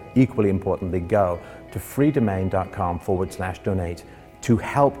also, equally importantly, go to freedomain.com/donate to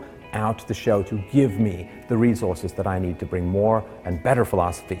help out the show, to give me the resources that I need to bring more and better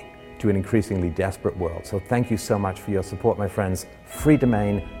philosophy to an increasingly desperate world. So thank you so much for your support, my friends.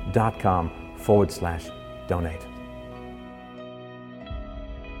 freedomain.com/donate.